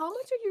 How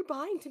much are you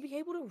buying to be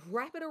able to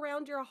wrap it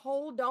around your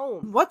whole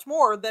dome? Much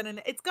more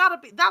than it's gotta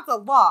be, that's a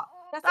lot.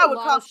 That's That a would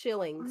lot of cost a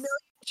shillings. million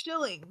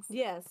shillings.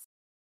 Yes.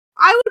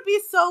 I would be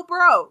so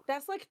broke.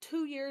 That's like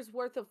 2 years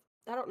worth of,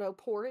 I don't know,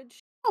 porridge.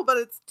 Oh, but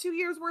it's 2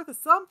 years worth of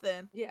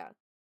something. Yeah.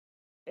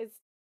 It's,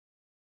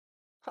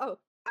 oh,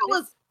 That this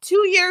was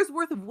 2 years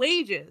worth of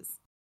wages.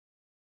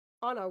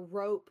 on a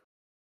rope.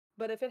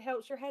 But if it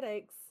helps your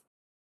headaches,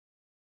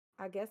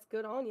 I guess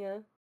good on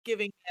you.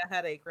 Giving me a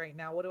headache right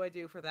now. What do I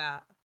do for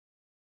that?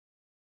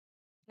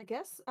 I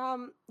guess,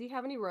 do you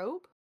have any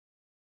rope?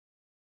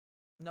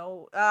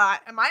 No, I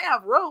might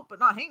have rope, but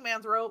not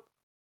hangman's rope.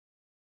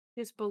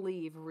 Just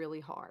believe really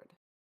hard.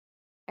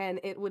 And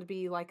it would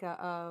be like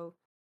a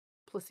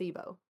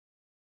placebo.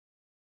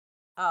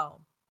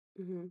 Oh,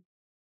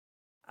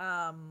 Mm-hmm.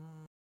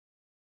 um,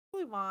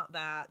 really want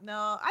that.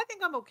 No, I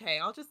think I'm okay.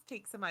 I'll just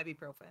take some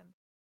ibuprofen,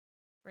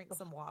 drink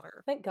some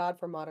water. Thank God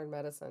for modern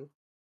medicine.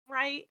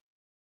 Right?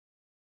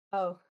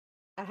 Oh,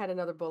 I had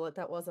another bullet.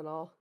 That wasn't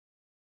all.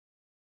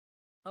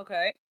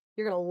 Okay.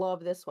 You're going to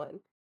love this one.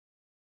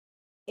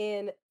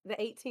 In the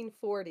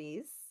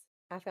 1840s,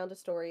 I found a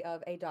story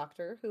of a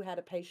doctor who had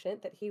a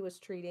patient that he was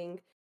treating.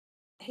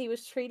 He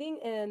was treating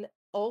an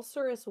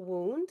ulcerous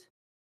wound,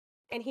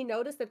 and he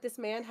noticed that this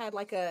man had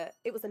like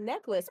it was a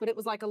necklace, but it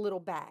was like a little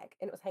bag,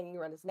 and it was hanging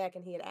around his neck.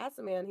 And he had asked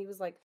the man, he was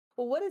like,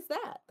 "Well, what is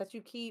that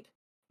you keep?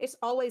 It's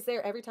always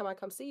there. Every time I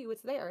come see you,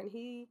 it's there." And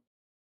he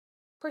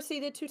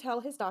proceeded to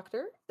tell his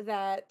doctor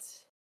that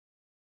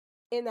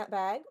in that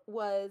bag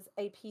was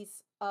a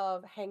piece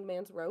of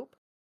hangman's rope,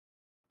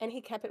 and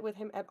he kept it with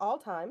him at all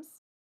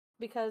times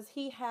because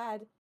he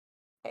had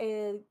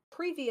a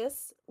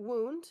previous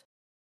wound.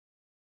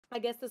 I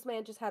guess this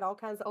man just had all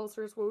kinds of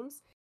ulcerous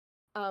wounds.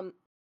 Um,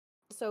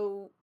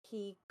 so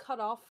he cut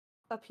off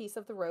a piece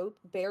of the rope,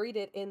 buried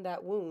it in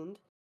that wound,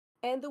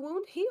 and the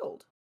wound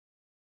healed.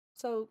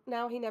 So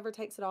now he never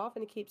takes it off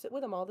and he keeps it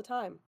with him all the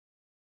time.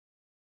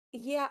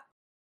 Yeah,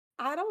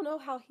 I don't know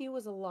how he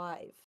was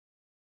alive.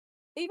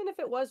 Even if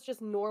it was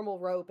just normal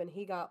rope and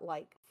he got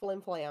like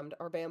flim-flammed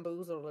or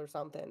bamboozled or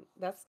something.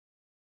 That's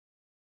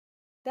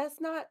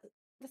not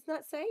that's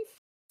not safe,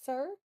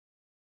 sir.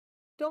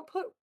 Don't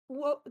put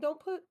don't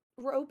put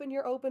rope in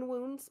your open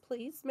wounds,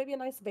 please. Maybe a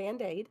nice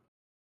band-aid,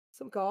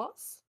 some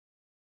gauze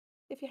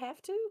if you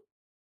have to.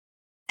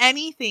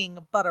 Anything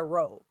but a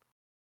rope.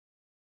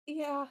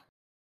 Yeah.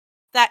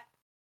 That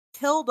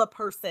killed a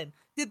person.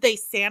 Did they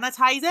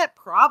sanitize it?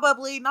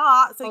 Probably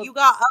not. So Oh, you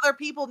got other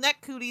people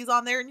neck cooties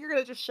on there and you're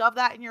going to just shove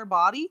that in your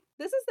body?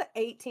 this is the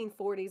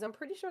 1840s. I'm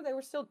pretty sure they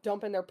were still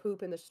dumping their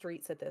poop in the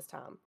streets at this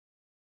time.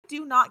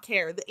 Do not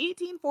care. The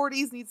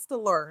 1840s needs to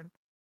learn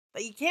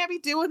that you can't be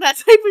doing that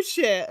type of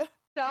shit.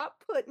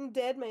 Stop putting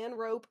dead man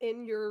rope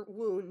in your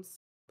wounds,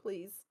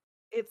 please.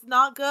 It's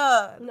not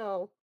good.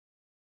 No.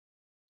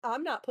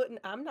 I'm not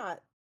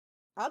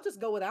I'll just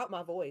go without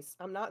my voice.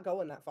 I'm not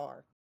going that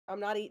far. I'm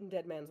not eating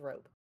dead man's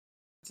rope.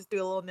 Just do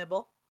a little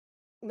nibble.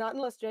 Not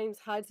unless James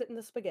hides it in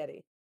the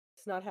spaghetti.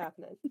 It's not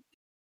happening.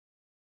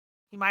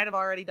 He might have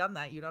already done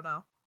that. You don't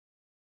know.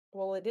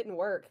 Well, it didn't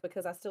work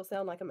because I still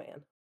sound like a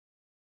man.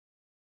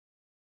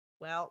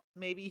 Well,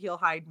 maybe he'll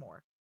hide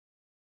more.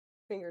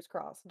 Fingers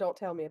crossed. Don't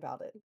tell me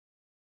about it.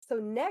 So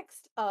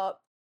next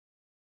up,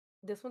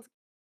 this one's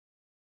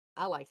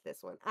I like this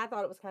one. I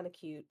thought it was kind of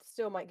cute.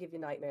 Still might give you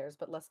nightmares,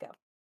 but let's go.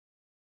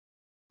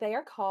 They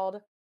are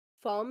called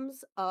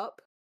thumbs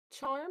up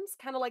charms,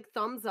 kind of like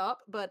thumbs up,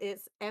 but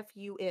it's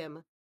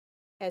FUMSUP.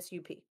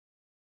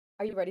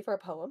 Are you ready for a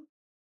poem?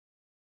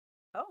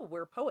 Oh,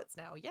 we're poets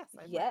now. Yes, I'm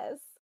ready. Yes.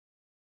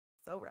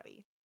 So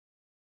ready.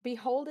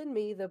 Behold in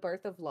me the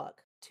birth of luck.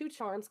 Two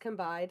charms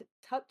combined,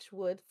 touch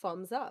wood,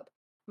 thumbs up.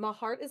 My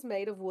heart is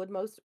made of wood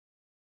most.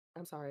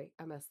 I'm sorry,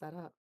 I messed that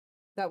up.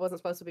 That wasn't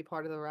supposed to be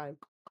part of the rhyme.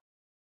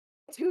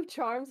 Two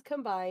charms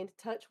combined,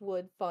 touch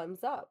wood,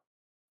 thumbs up.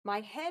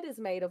 My head is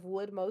made of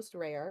wood most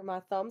rare, my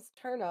thumbs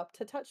turn up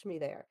to touch me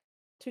there.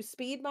 To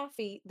speed my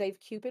feet, they've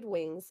cupid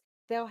wings,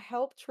 they'll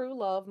help true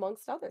love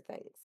mongst other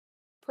things.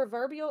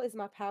 Proverbial is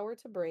my power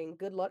to bring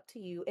good luck to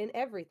you in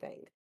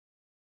everything.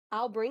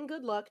 I'll bring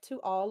good luck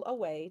to all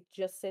away,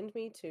 just send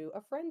me to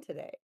a friend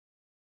today.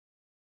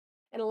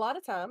 And a lot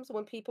of times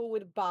when people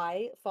would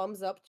buy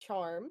thumbs up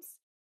charms,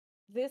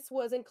 this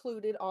was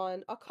included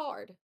on a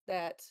card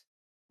that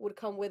would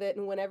come with it.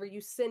 And whenever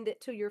you send it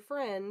to your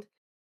friend,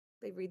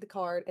 they read the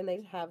card and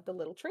they have the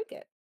little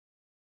trinket.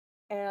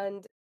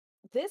 And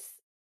this,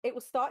 it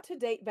was thought to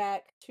date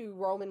back to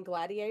Roman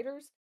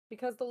gladiators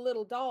because the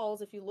little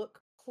dolls, if you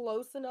look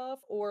close enough,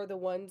 or the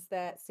ones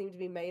that seem to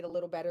be made a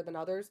little better than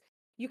others,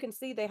 you can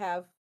see they're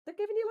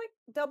giving you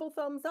like double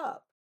thumbs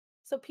up.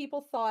 So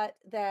people thought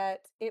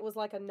that it was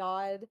like a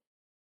nod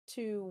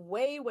to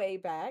way, way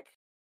back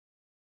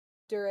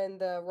during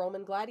the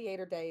Roman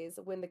gladiator days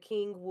when the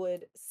king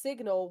would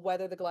signal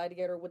whether the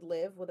gladiator would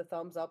live with a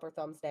thumbs up or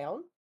thumbs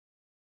down.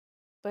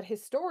 But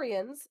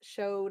historians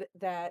showed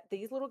that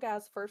these little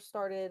guys first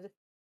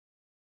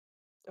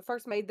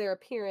made their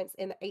appearance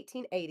in the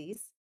 1880s,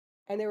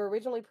 and they were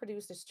originally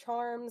produced as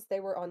charms. They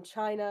were on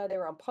china, they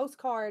were on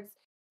postcards,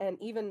 and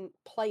even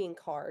playing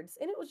cards.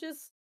 And it was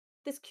just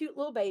this cute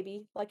little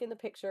baby, like in the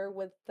picture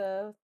with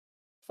the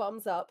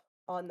thumbs up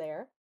on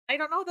there. I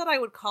don't know that I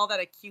would call that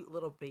a cute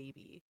little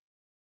baby.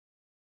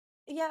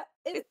 Yeah,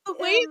 It's the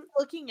way it's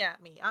looking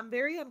at me. I'm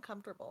very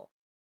uncomfortable.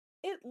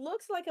 it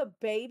looks like a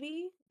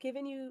baby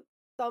giving you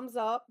thumbs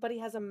up, but he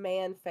has a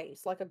man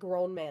face, like a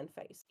grown man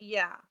face.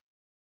 Yeah.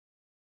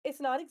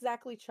 It's not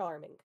exactly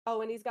charming.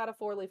 Oh, and he's got a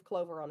four-leaf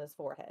clover on his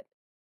forehead.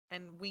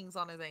 And wings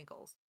on his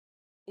ankles.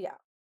 Yeah.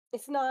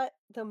 It's not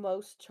the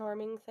most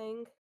charming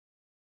thing.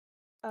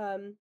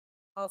 Um,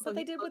 Also, but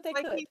he they did what looks they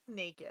like could. he's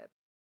naked,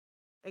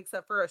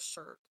 except for a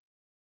shirt,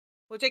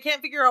 which I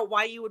can't figure out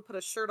why you would put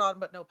a shirt on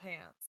but no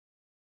pants.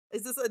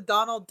 Is this a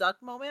Donald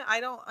Duck moment? I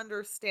don't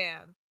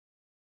understand.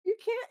 You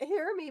can't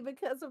hear me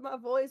because of my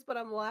voice, but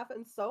I'm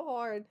laughing so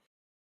hard.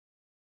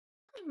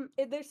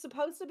 They're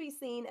supposed to be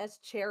seen as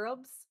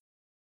cherubs,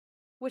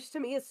 which to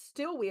me is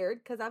still weird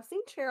because I've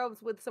seen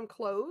cherubs with some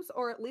clothes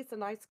or at least a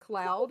nice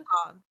cloud.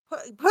 On. Put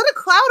a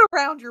cloud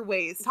around your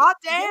waist. Hot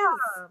Yes,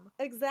 damn.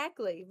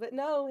 exactly. But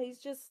no, he's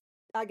just,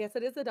 I guess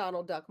it is a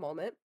Donald Duck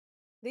moment.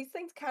 These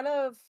things kind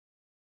of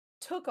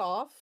took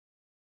off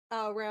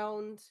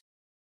around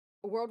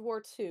World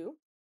War II.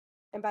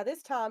 And by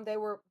this time, they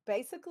were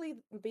basically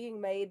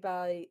being made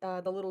by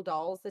the little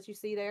dolls that you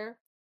see there.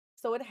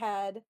 So it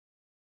had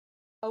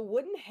a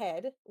wooden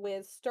head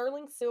with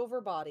sterling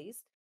silver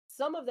bodies.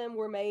 Some of them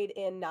were made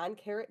in 9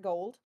 karat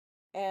gold,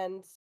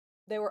 and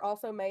they were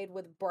also made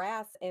with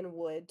brass and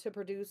wood to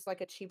produce like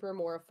a cheaper,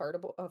 more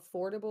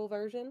affordable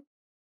version.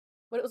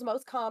 But it was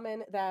most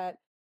common that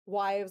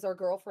wives or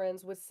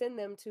girlfriends would send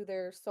them to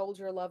their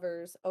soldier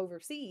lovers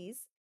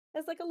overseas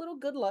as like a little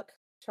good luck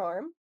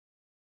charm.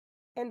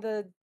 And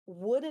the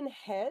wooden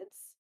heads,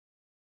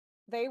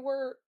 they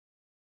were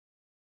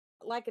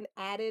like an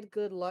added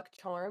good luck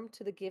charm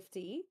to the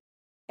giftee.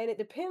 And it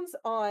depends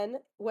on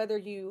whether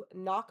you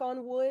knock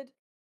on wood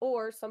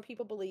or some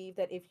people believe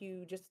that if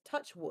you just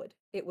touch wood,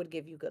 it would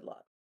give you good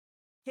luck.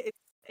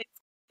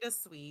 It's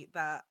just sweet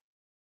that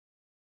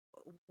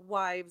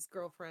wives,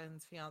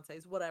 girlfriends,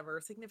 fiancés, whatever,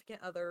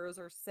 significant others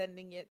are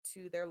sending it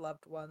to their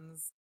loved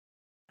ones.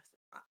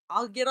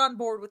 I'll get on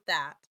board with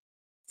that.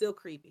 Still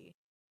creepy.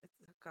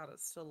 God,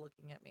 it's still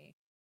looking at me.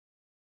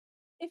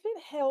 If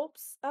it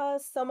helps,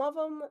 some of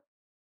them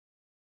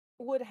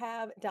would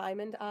have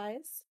diamond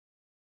eyes.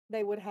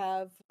 They would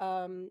have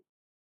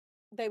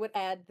they would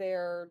add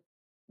their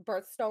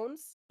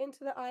birthstones into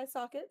the eye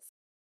sockets.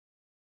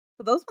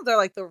 So those ones are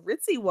like the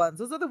ritzy ones.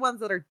 Those are the ones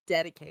that are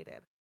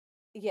dedicated.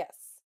 Yes.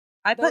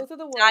 I put Those are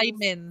the ones.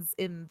 diamonds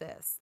in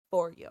this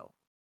for you.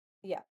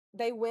 Yeah.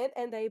 They went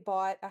and they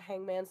bought a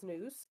hangman's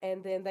noose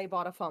and then they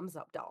bought a thumbs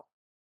up doll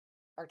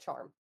or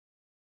charm.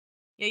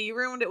 Yeah, you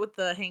ruined it with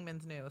the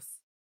hangman's noose.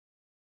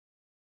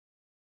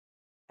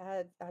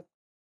 I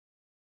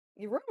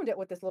You ruined it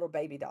with this little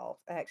baby doll,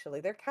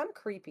 actually. They're kind of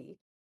creepy.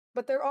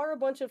 But there are a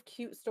bunch of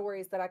cute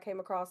stories that I came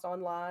across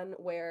online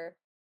where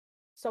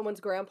someone's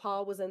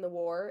grandpa was in the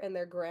war and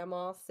their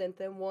grandma sent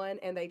them one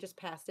and they just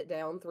passed it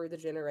down through the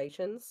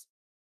generations.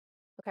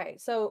 Okay,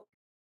 so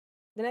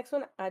the next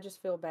one I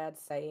just feel bad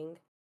saying.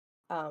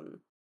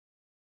 Um,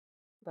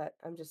 but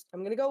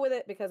I'm gonna go with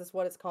it because it's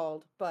what it's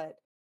called. But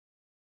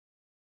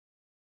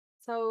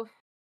so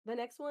the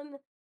next one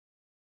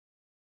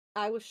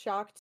I was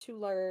shocked to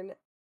learn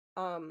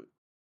um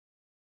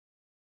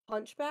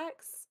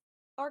hunchbacks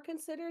are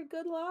considered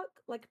good luck,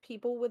 like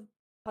people with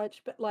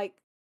like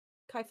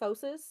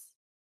kyphosis.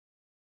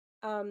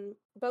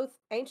 Both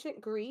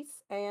ancient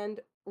Greece and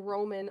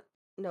Roman,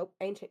 nope,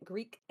 ancient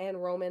Greek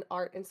and Roman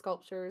art and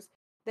sculptures,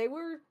 they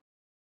would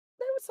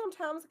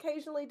sometimes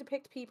occasionally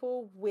depict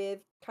people with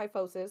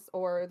kyphosis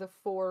or the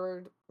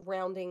forward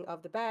rounding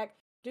of the back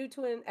due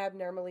to an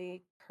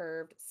abnormally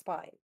curved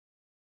spine.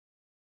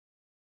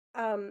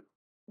 Um,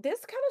 this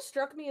kind of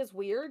struck me as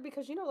weird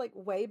because like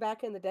way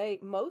back in the day,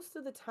 most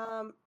of the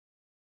time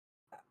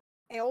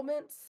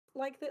ailments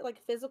like that,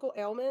 like physical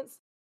ailments,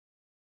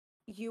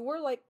 you were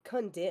like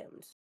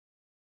condemned.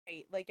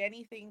 Right? Like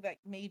anything that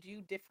made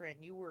you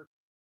different, you were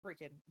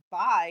freaking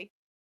bye.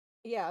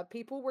 Yeah,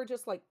 people were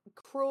just like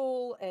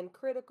cruel and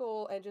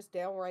critical and just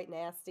downright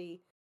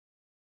nasty.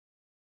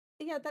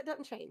 Yeah, that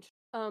doesn't change.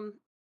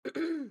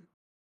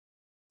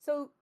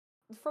 So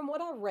from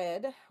what I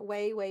read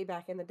way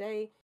back in the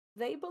day,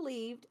 they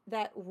believed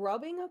that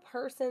rubbing a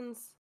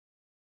person's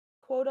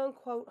quote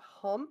unquote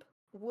hump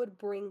would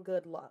bring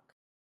good luck.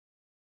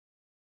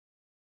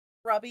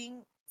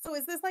 Rubbing. So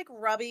is this like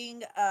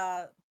rubbing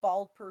a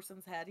bald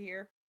person's head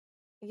here?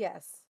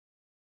 Yes.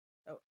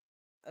 Oh,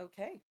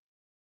 okay.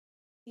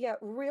 Yeah,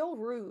 real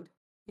rude,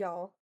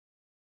 y'all.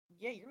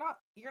 Yeah,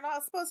 you're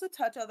not supposed to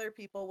touch other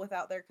people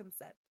without their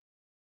consent.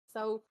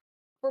 So,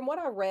 from what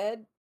I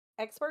read,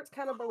 experts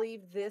kind of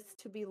believe this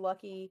to be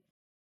lucky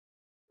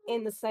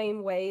in the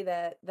same way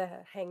that the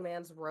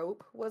hangman's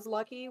rope was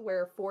lucky,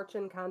 where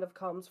fortune kind of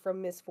comes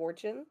from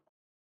misfortune.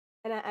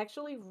 And I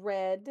actually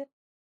read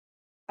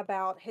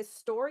about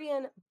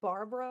historian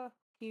Barbara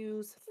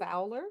Hughes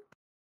Fowler.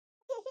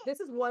 This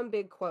is one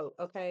big quote,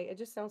 okay? It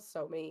just sounds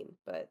so mean,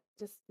 but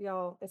just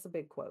y'all, it's a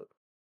big quote.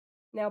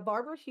 Now,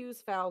 Barbara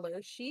Hughes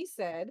Fowler, she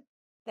said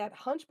that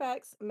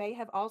hunchbacks may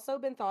have also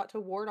been thought to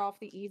ward off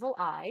the evil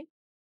eye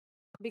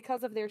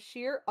because of their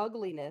sheer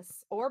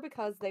ugliness or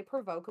because they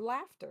provoke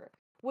laughter,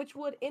 which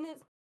would in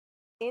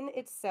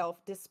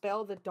itself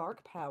dispel the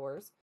dark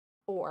powers,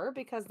 or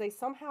because they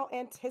somehow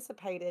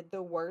anticipated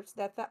the worst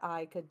that the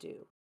eye could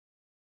do.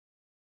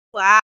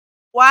 Wow.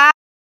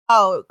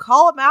 Wow.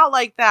 Call him out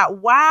like that.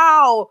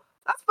 Wow.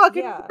 That's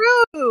fucking Yeah.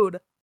 rude.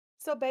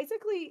 So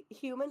basically,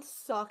 humans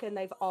suck and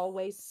they've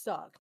always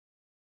sucked.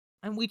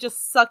 And we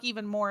just suck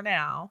even more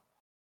now.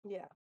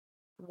 Yeah.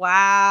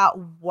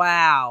 Wow.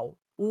 Wow.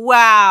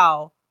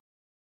 Wow.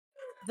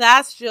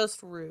 That's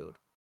just rude.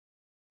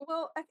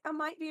 Well, I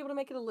might be able to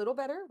make it a little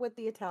better with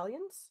the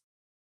Italians.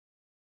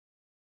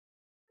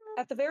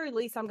 At the very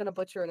least, I'm going to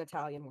butcher an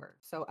Italian word,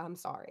 so I'm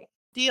sorry.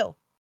 Deal.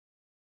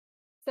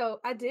 So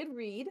I did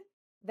read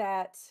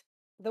that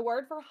the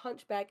word for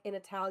hunchback in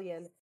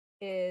Italian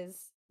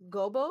is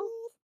gobbo,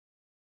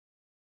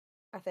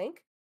 I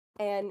think.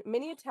 And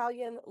many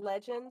Italian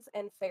legends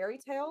and fairy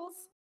tales,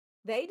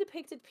 they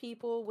depicted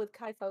people with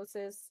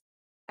kyphosis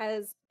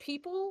as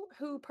people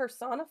who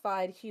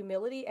personified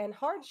humility and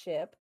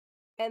hardship.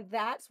 And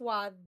that's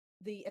why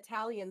the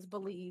Italians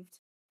believed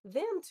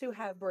them to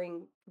have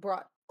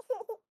brought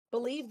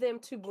believed them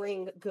to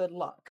bring good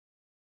luck.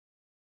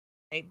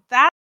 Okay,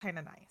 that's kind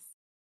of nice.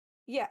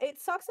 Yeah, it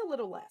sucks a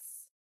little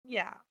less,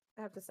 Yeah.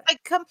 I have to say.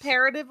 Like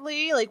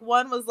comparatively, like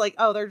one was like,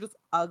 oh, they're just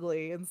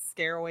ugly and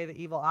scare away the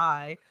evil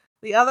eye.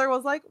 The other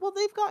was like, well,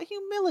 they've got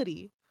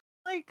humility.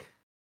 Like,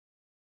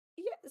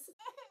 Yes.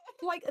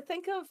 Like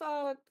think of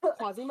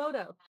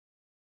Quasimodo.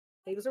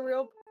 He was a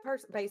real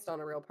person, based on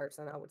a real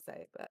person, I would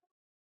say, but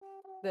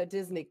the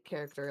Disney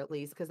character at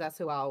least, because that's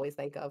who I always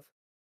think of.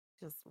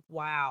 just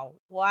wow.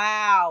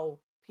 Wow,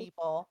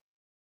 people.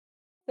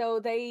 So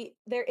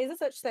there is a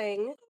such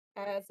thing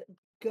as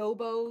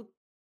gobo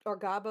or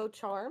gobbo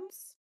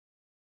charms.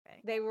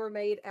 Okay. They were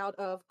made out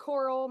of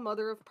coral,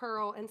 mother of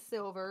pearl, and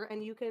silver,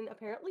 and you can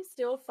apparently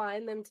still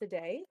find them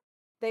today.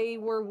 They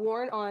were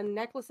worn on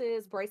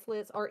necklaces,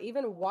 bracelets, or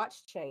even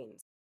watch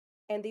chains.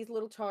 And these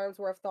little charms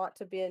were thought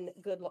to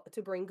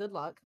to bring good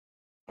luck.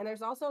 And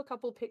there's also a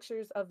couple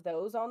pictures of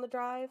those on the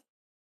drive,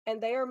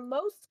 and they are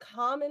most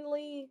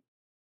commonly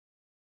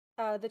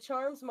the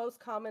charms most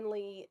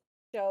commonly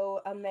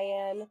show a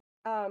man.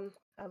 I'm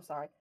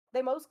sorry.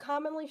 They most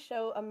commonly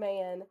show a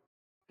man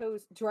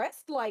who's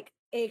dressed like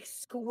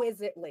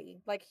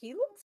exquisitely. Like he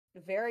looks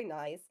very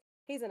nice.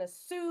 He's in a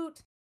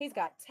suit. He's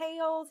got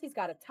tails. He's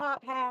got a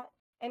top hat,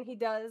 and he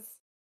does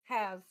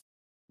have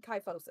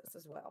kyphosis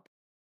as well.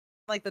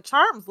 Like the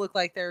charms look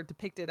like they're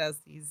depicted as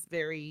these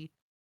very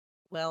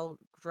well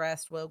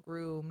dressed, well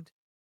groomed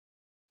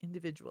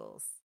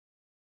individuals.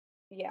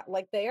 Yeah,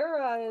 like they're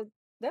a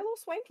little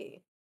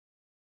swanky.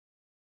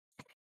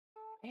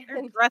 They're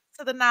And dressed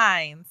to the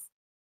nines.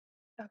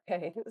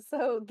 okay,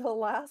 so the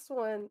last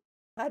one,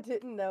 I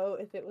didn't know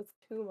if it was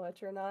too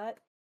much or not,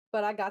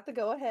 but I got the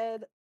go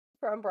ahead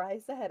from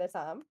Bryce ahead of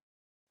time.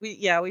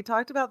 We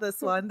talked about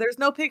this one. There's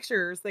no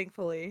pictures,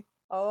 thankfully.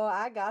 Oh,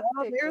 I got the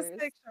Oh, there's pictures.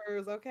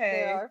 pictures. There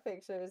Okay. are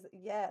pictures.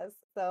 Yes.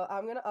 So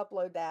I'm going to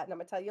upload that and I'm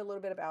going to tell you a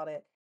little bit about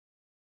it.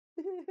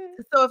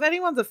 So if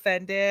anyone's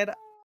offended,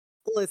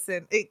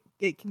 listen,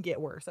 it can get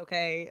worse,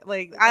 okay?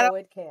 Like I Oh, don't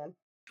it can.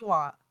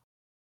 want.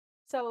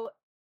 So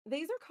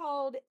these are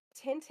called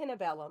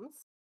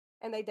tintinabellums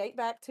and they date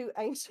back to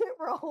ancient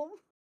Rome.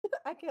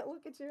 I can't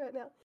look at you right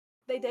now.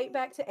 They date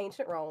back to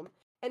ancient Rome,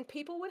 and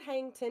people would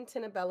hang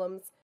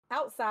tintinabellums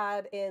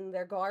outside in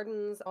their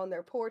gardens, on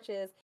their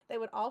porches. They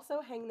would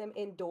also hang them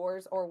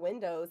indoors or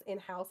windows in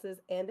houses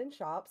and in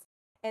shops.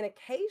 And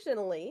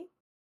occasionally,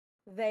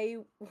 they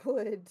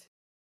would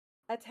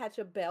attach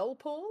a bell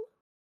pull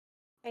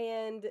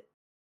and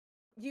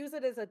use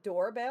it as a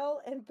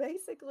doorbell. And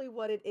basically,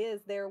 what it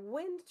is, they're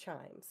wind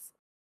chimes,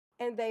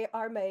 and they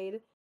are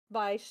made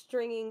by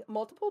stringing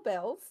multiple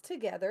bells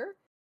together.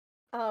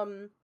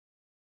 Um,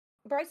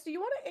 Bryce, do you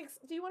want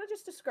to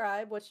just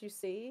describe what you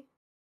see?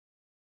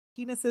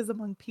 Penises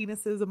among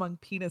penises among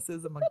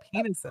penises among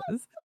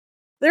penises.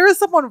 There is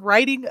someone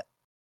riding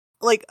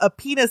like a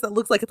penis that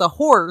looks like it's a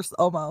horse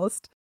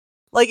almost.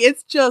 Like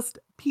it's just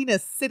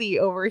penis city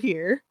over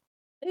here.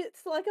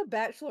 It's like a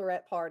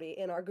bachelorette party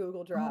in our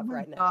Google Oh Drive my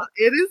right god. now.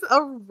 It is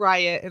a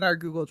riot in our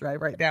Google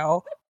Drive right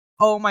now.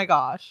 Oh my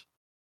gosh.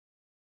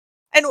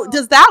 And Oh,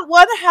 does that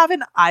one have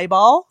an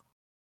eyeball?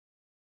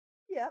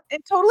 yep.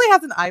 It totally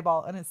has an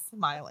eyeball and is Uh-huh.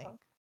 smiling.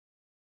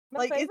 My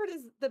Like it's favorite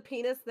is the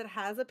penis that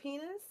has a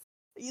penis.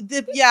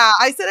 yeah,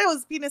 I said it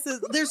was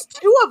penises. There's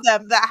two of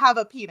them that have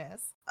a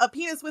penis. A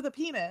penis with a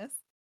penis.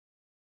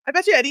 I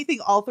bet you anything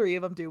all three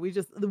of them do. We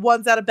just the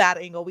one's at a bad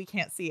angle. We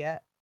can't see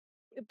it.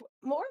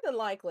 More than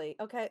likely.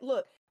 Okay,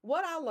 look,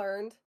 what I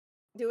learned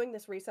doing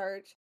this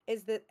research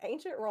is that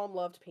ancient Rome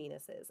loved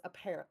penises,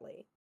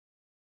 apparently.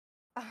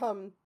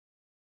 Um,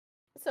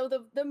 so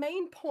the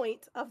main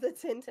point of the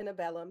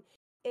tintinabellum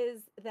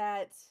is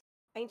that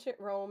ancient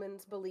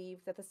Romans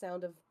believed that the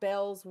sound of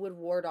bells would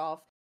ward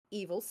off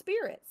evil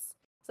spirits.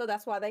 So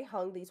that's why they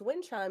hung these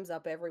wind chimes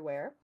up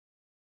everywhere.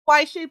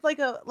 Why shaped like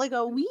a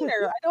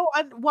wiener?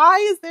 Why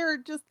is there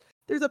just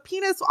there's a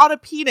penis on a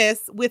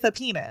penis with a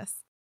penis?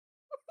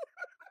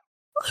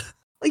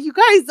 Like, you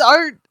guys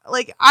aren't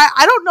like,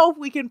 I don't know if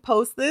we can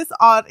post this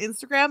on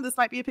Instagram. This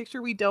might be a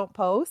picture we don't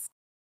post,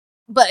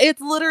 but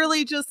it's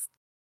literally just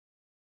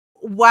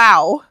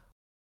wow.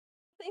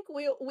 I think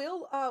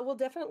we'll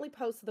definitely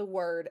post the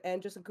word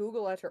and just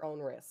Google at your own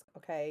risk,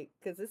 okay?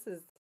 Because this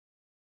is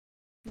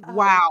um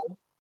Wow.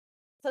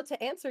 so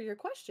to answer your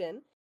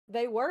question,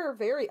 they were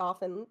very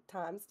often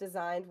times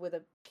designed with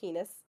a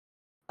penis,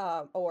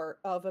 or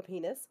of a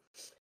penis,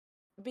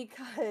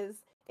 because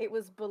it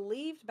was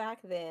believed back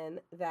then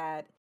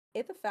that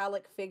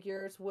ithyphallic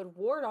figures would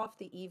ward off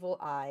the evil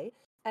eye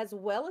as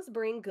well as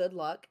bring good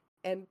luck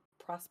and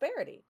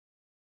prosperity.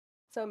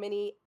 So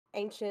many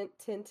ancient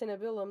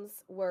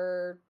tintinabulums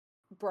were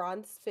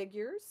bronze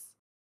figures,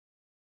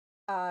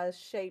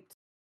 shaped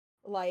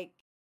like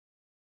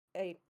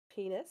a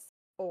penis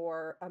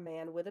or a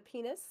man with a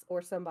penis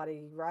or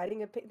somebody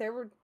riding a there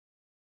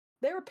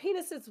were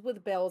penises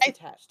with bells I'm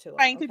attached to them,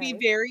 trying to be okay?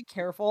 very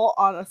careful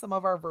on some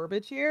of our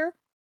verbiage here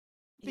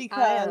I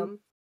because am.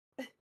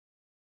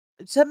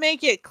 to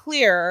make it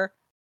clear,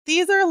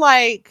 these are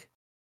like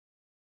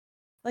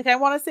I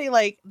want to say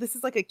like this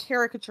is like a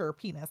caricature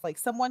penis. Like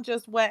someone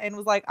just went and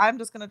was like, I'm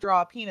just gonna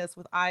draw a penis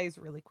with eyes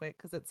really quick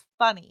because it's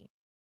funny.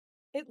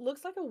 It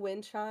looks like a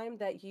wind chime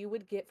that you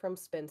would get from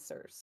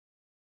Spencer's.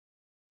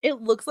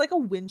 It looks like a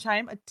wind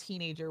chime a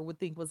teenager would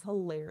think was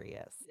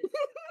hilarious.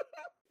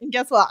 And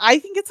guess what? I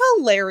think it's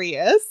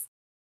hilarious.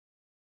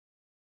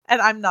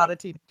 And I'm not Like,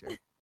 a teenager.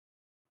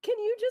 can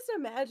you just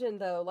imagine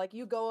though, like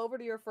you go over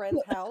to your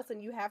friend's house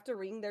and you have to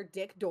ring their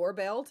dick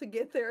doorbell to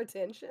get their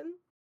attention?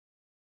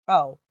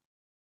 Oh,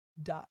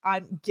 done.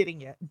 I'm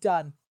getting it.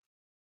 Done.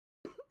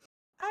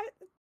 I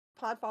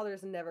Podfather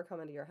is never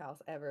coming to your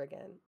house ever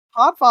again.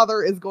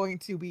 Podfather is going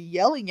to be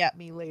yelling at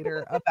me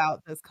later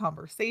about this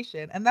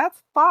conversation, and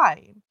that's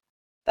fine.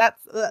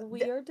 That's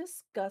We are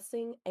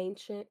discussing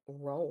ancient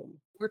Rome.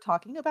 we're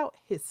talking about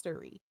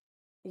history.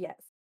 Yes.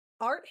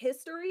 Art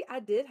history, I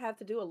did have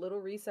to do a little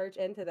research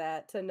into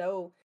that to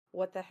know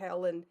what the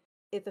hell an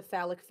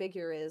ithyphallic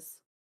figure is.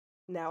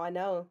 Now I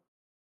know.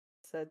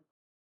 It's a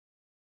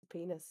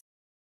penis.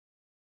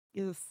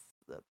 Is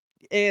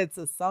it's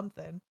a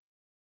something.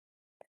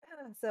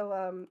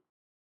 So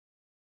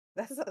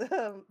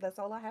that's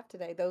all I have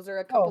today. Those are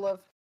a Oh, couple of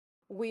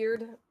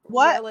weird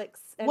what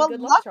relics and what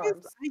good luck luck is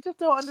charms. I just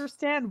don't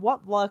understand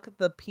what luck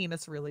the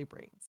penis really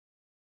brings.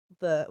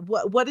 The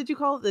what did you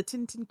call it? The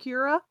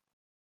tintincura?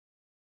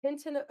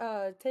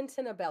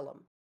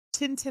 Tintinabellum.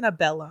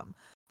 Tintinabellum.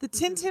 The Hmm.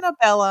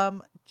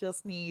 tintinabellum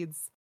just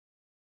needs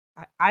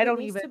I It don't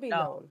needs even to be know.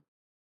 known.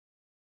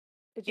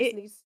 It just It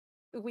needs.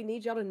 We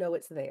need y'all to know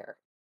it's there.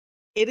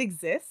 it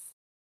exists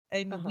Uh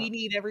and huh. we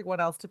need everyone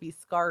else to be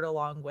scarred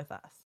along with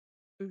us.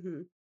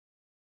 Hmm.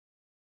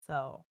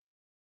 So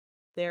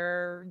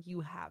there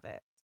you have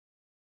it.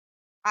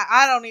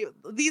 I don't even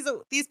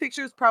these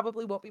pictures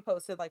probably won't be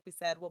posted like we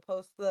said. We'll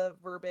post the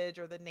verbiage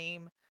or the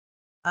name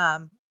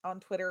on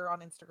Twitter,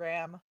 on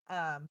Instagram.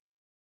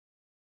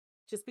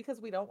 Just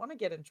because we don't want to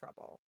get in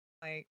trouble.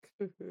 Like,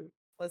 Hmm.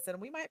 listen,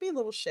 we might be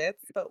little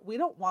shits, but we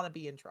don't want to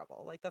be in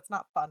trouble. Like that's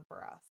not fun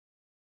for us.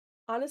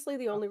 Honestly,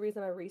 the Oh, only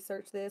reason I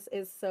researched this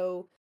is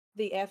so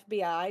the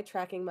FBI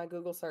tracking my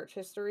Google search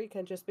history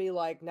can just be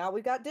like, now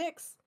we got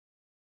dicks.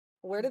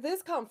 Where did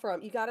this come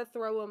from? You got to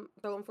throw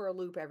them for a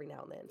loop every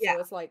now and then. yeah. So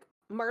it's like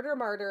murder,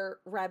 murder,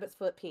 rabbit's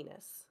foot,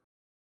 penis,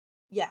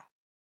 Yeah.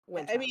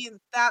 wind I chime. mean,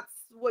 that's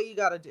what you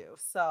got to do.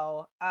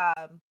 So,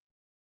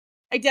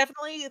 I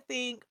definitely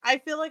think I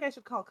feel like I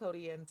should call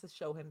Cody in to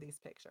show him these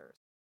pictures.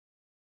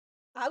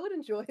 I would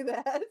enjoy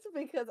that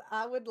because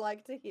I would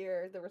like to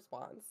hear the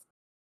response.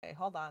 Okay,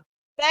 hold on.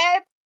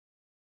 Babe,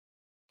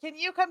 can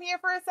you come here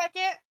for a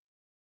second?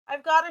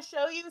 I've got to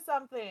show you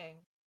something.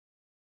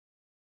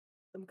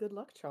 Some good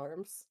luck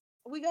charms.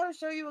 We got to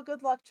show you a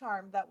good luck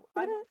charm that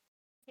I'm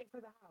looking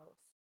for the house.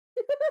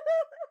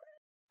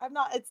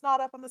 It's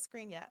not up on the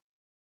screen yet.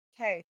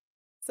 Okay.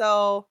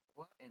 So,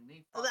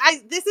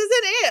 this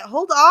isn't it.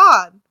 Hold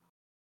on.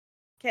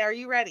 Okay, are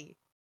you ready?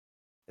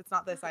 It's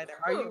not this either.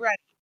 Are you ready?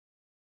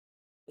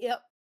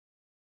 Yep.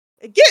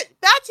 Get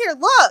back here.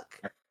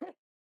 Look.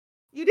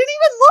 You didn't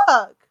even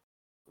look.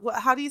 What?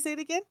 How do you say it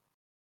again?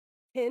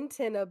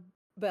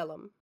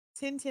 Tintinabellum.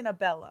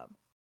 Tintinabellum.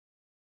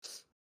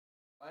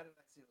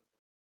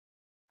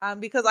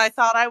 Because I It's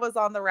thought I was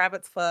on the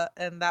rabbit's foot,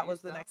 and that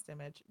was the next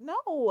image.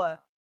 No,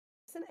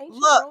 it's an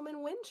ancient look,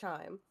 Roman wind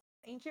chime.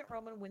 ancient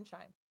Roman wind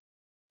chime.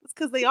 It's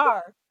because they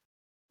are.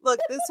 Look,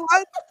 this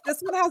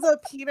one has a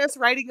penis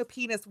riding a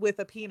penis with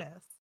a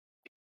penis,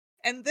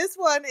 and this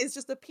one is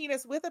just a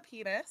penis with a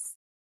penis.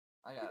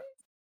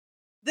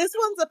 This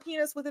one's a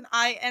penis with an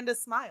eye and a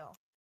smile.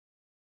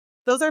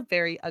 Those are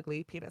very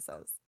ugly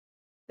penises.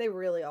 They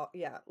really are.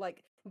 Yeah,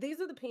 like these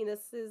are the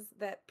penises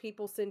that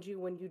people send you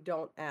when you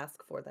don't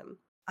ask for them.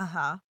 Uh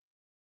huh.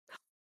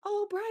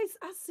 Oh, Bryce,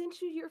 I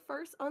sent you your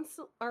first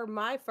or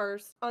my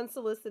first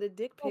unsolicited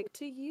dick Oh, pic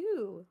to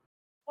you.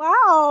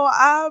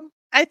 wow.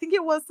 I think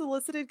it was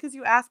solicited because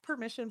you asked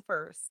permission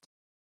first.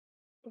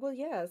 Well,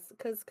 yes,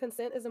 because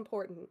consent is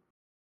important.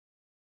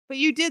 But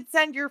you did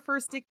send your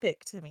first dick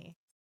pic to me.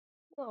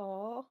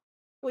 Aw.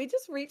 We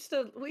just reached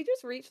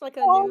like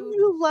a Oh, new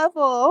new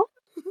level.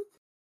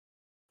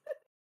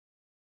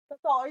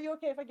 That's all. Are you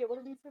okay if I get one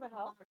of these for the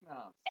house?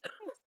 No.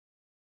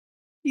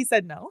 He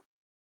said no.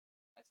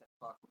 I said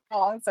fuck.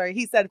 Oh, I'm sorry.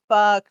 He said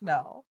fuck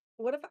no.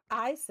 What if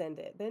I send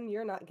it? Then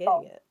you're not getting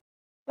Oh, it.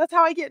 that's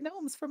how I get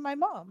gnomes from my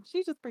mom.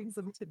 She just brings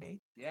them to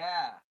me.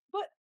 Yeah.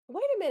 But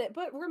wait a minute,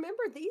 but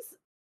remember these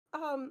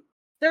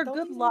They're don't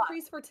good these luck.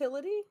 increase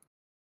fertility?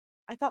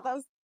 I thought that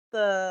was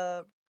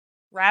the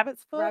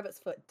rabbit's foot. Rabbit's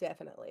foot,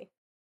 definitely.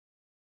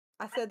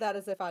 I said that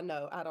as if I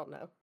know. I don't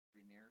know.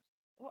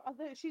 Well,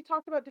 she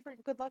talked about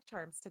different good luck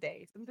charms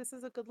today, and this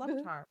is a good luck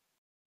charm.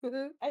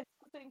 And It's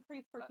supposed to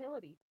increase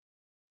fertility.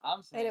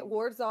 I'm saying it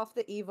wards off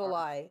the evil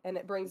eye and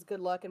it brings good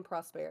luck and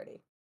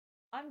prosperity.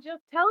 I'm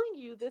just telling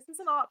you, this is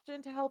an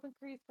option to help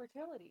increase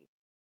fertility.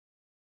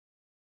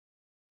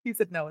 He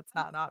said, no, it's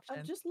not an option.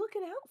 I'm just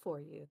looking out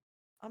for you.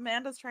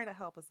 Amanda's trying to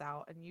help us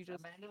out, and you just.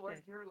 Amanda,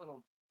 where's your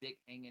little dick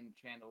hanging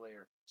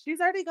chandelier? She's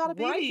already got a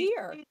baby. Right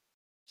here.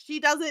 She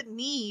doesn't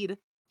need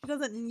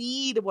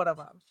one of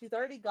them. She's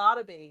already got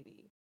a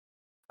baby.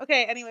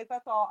 Okay, anyways,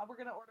 that's all. We're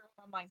gonna order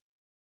it online.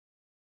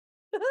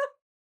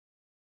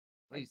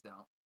 Please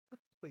don't.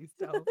 Please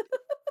don't.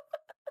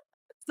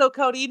 So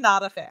Cody,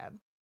 not a fan.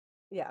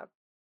 Yeah.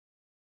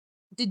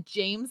 Did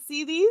James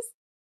see these?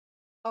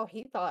 Oh,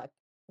 he thought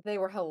they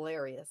were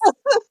hilarious.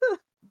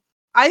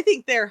 I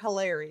think they're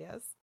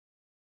hilarious.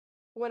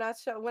 When I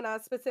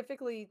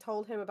specifically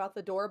told him about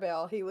the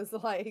doorbell, he was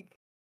like,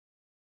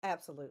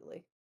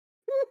 absolutely.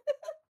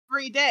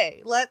 Every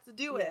day. Let's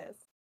do it. Yes.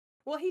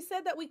 Well, he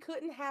said that we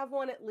couldn't have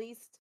one at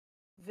least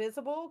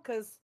visible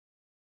because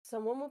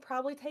someone will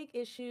probably take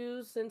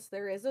issues since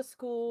there is a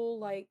school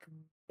like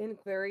in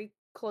very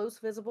close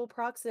visible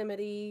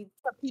proximity.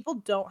 But people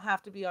don't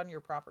have to be on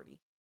your property.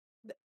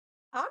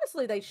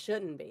 Honestly, they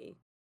shouldn't be.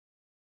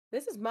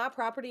 This is my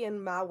property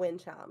and my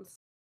wind chimes.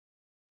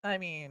 I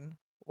mean,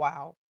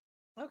 wow.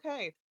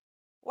 Okay.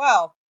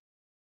 Well,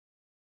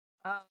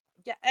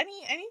 yeah,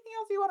 anything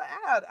else you want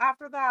to add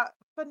after that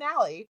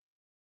finale?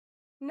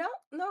 No,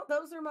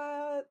 those are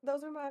my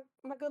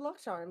good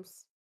luck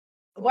charms.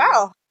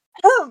 Wow.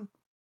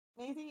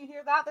 Anything you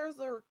hear that? There's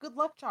their good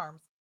luck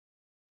charms.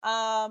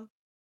 All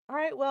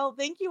right. Well,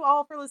 thank you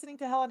all for listening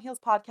to Hell on Heels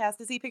podcast.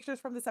 To see pictures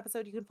from this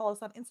episode, you can follow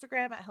us on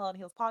Instagram at Hell on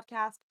Heels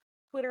podcast,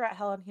 Twitter at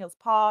Hell on Heels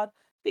pod,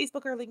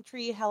 Facebook or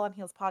Linktree Hell on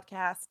Heels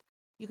podcast.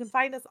 You can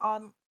find us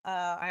on.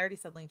 I already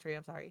said Linktree.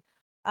 I'm sorry.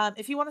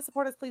 If you want to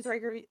support us, please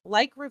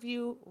like,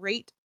 review,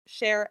 rate,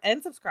 share,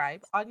 and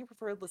subscribe on your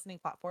preferred listening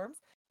platforms.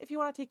 If you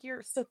want to take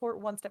your support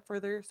one step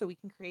further so we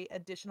can create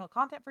additional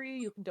content for you,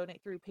 you can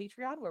donate through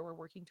Patreon, where we're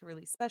working to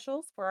release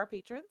specials for our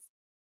patrons.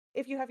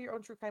 If you have your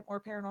own true crime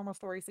or paranormal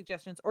story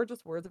suggestions or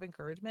just words of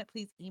encouragement,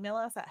 please email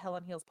us at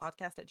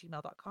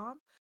hellandheelspodcast@gmail.com.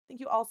 Thank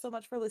you all so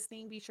much for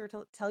listening. Be sure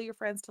to tell your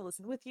friends to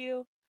listen with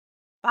you.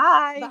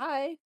 Bye.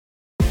 Bye.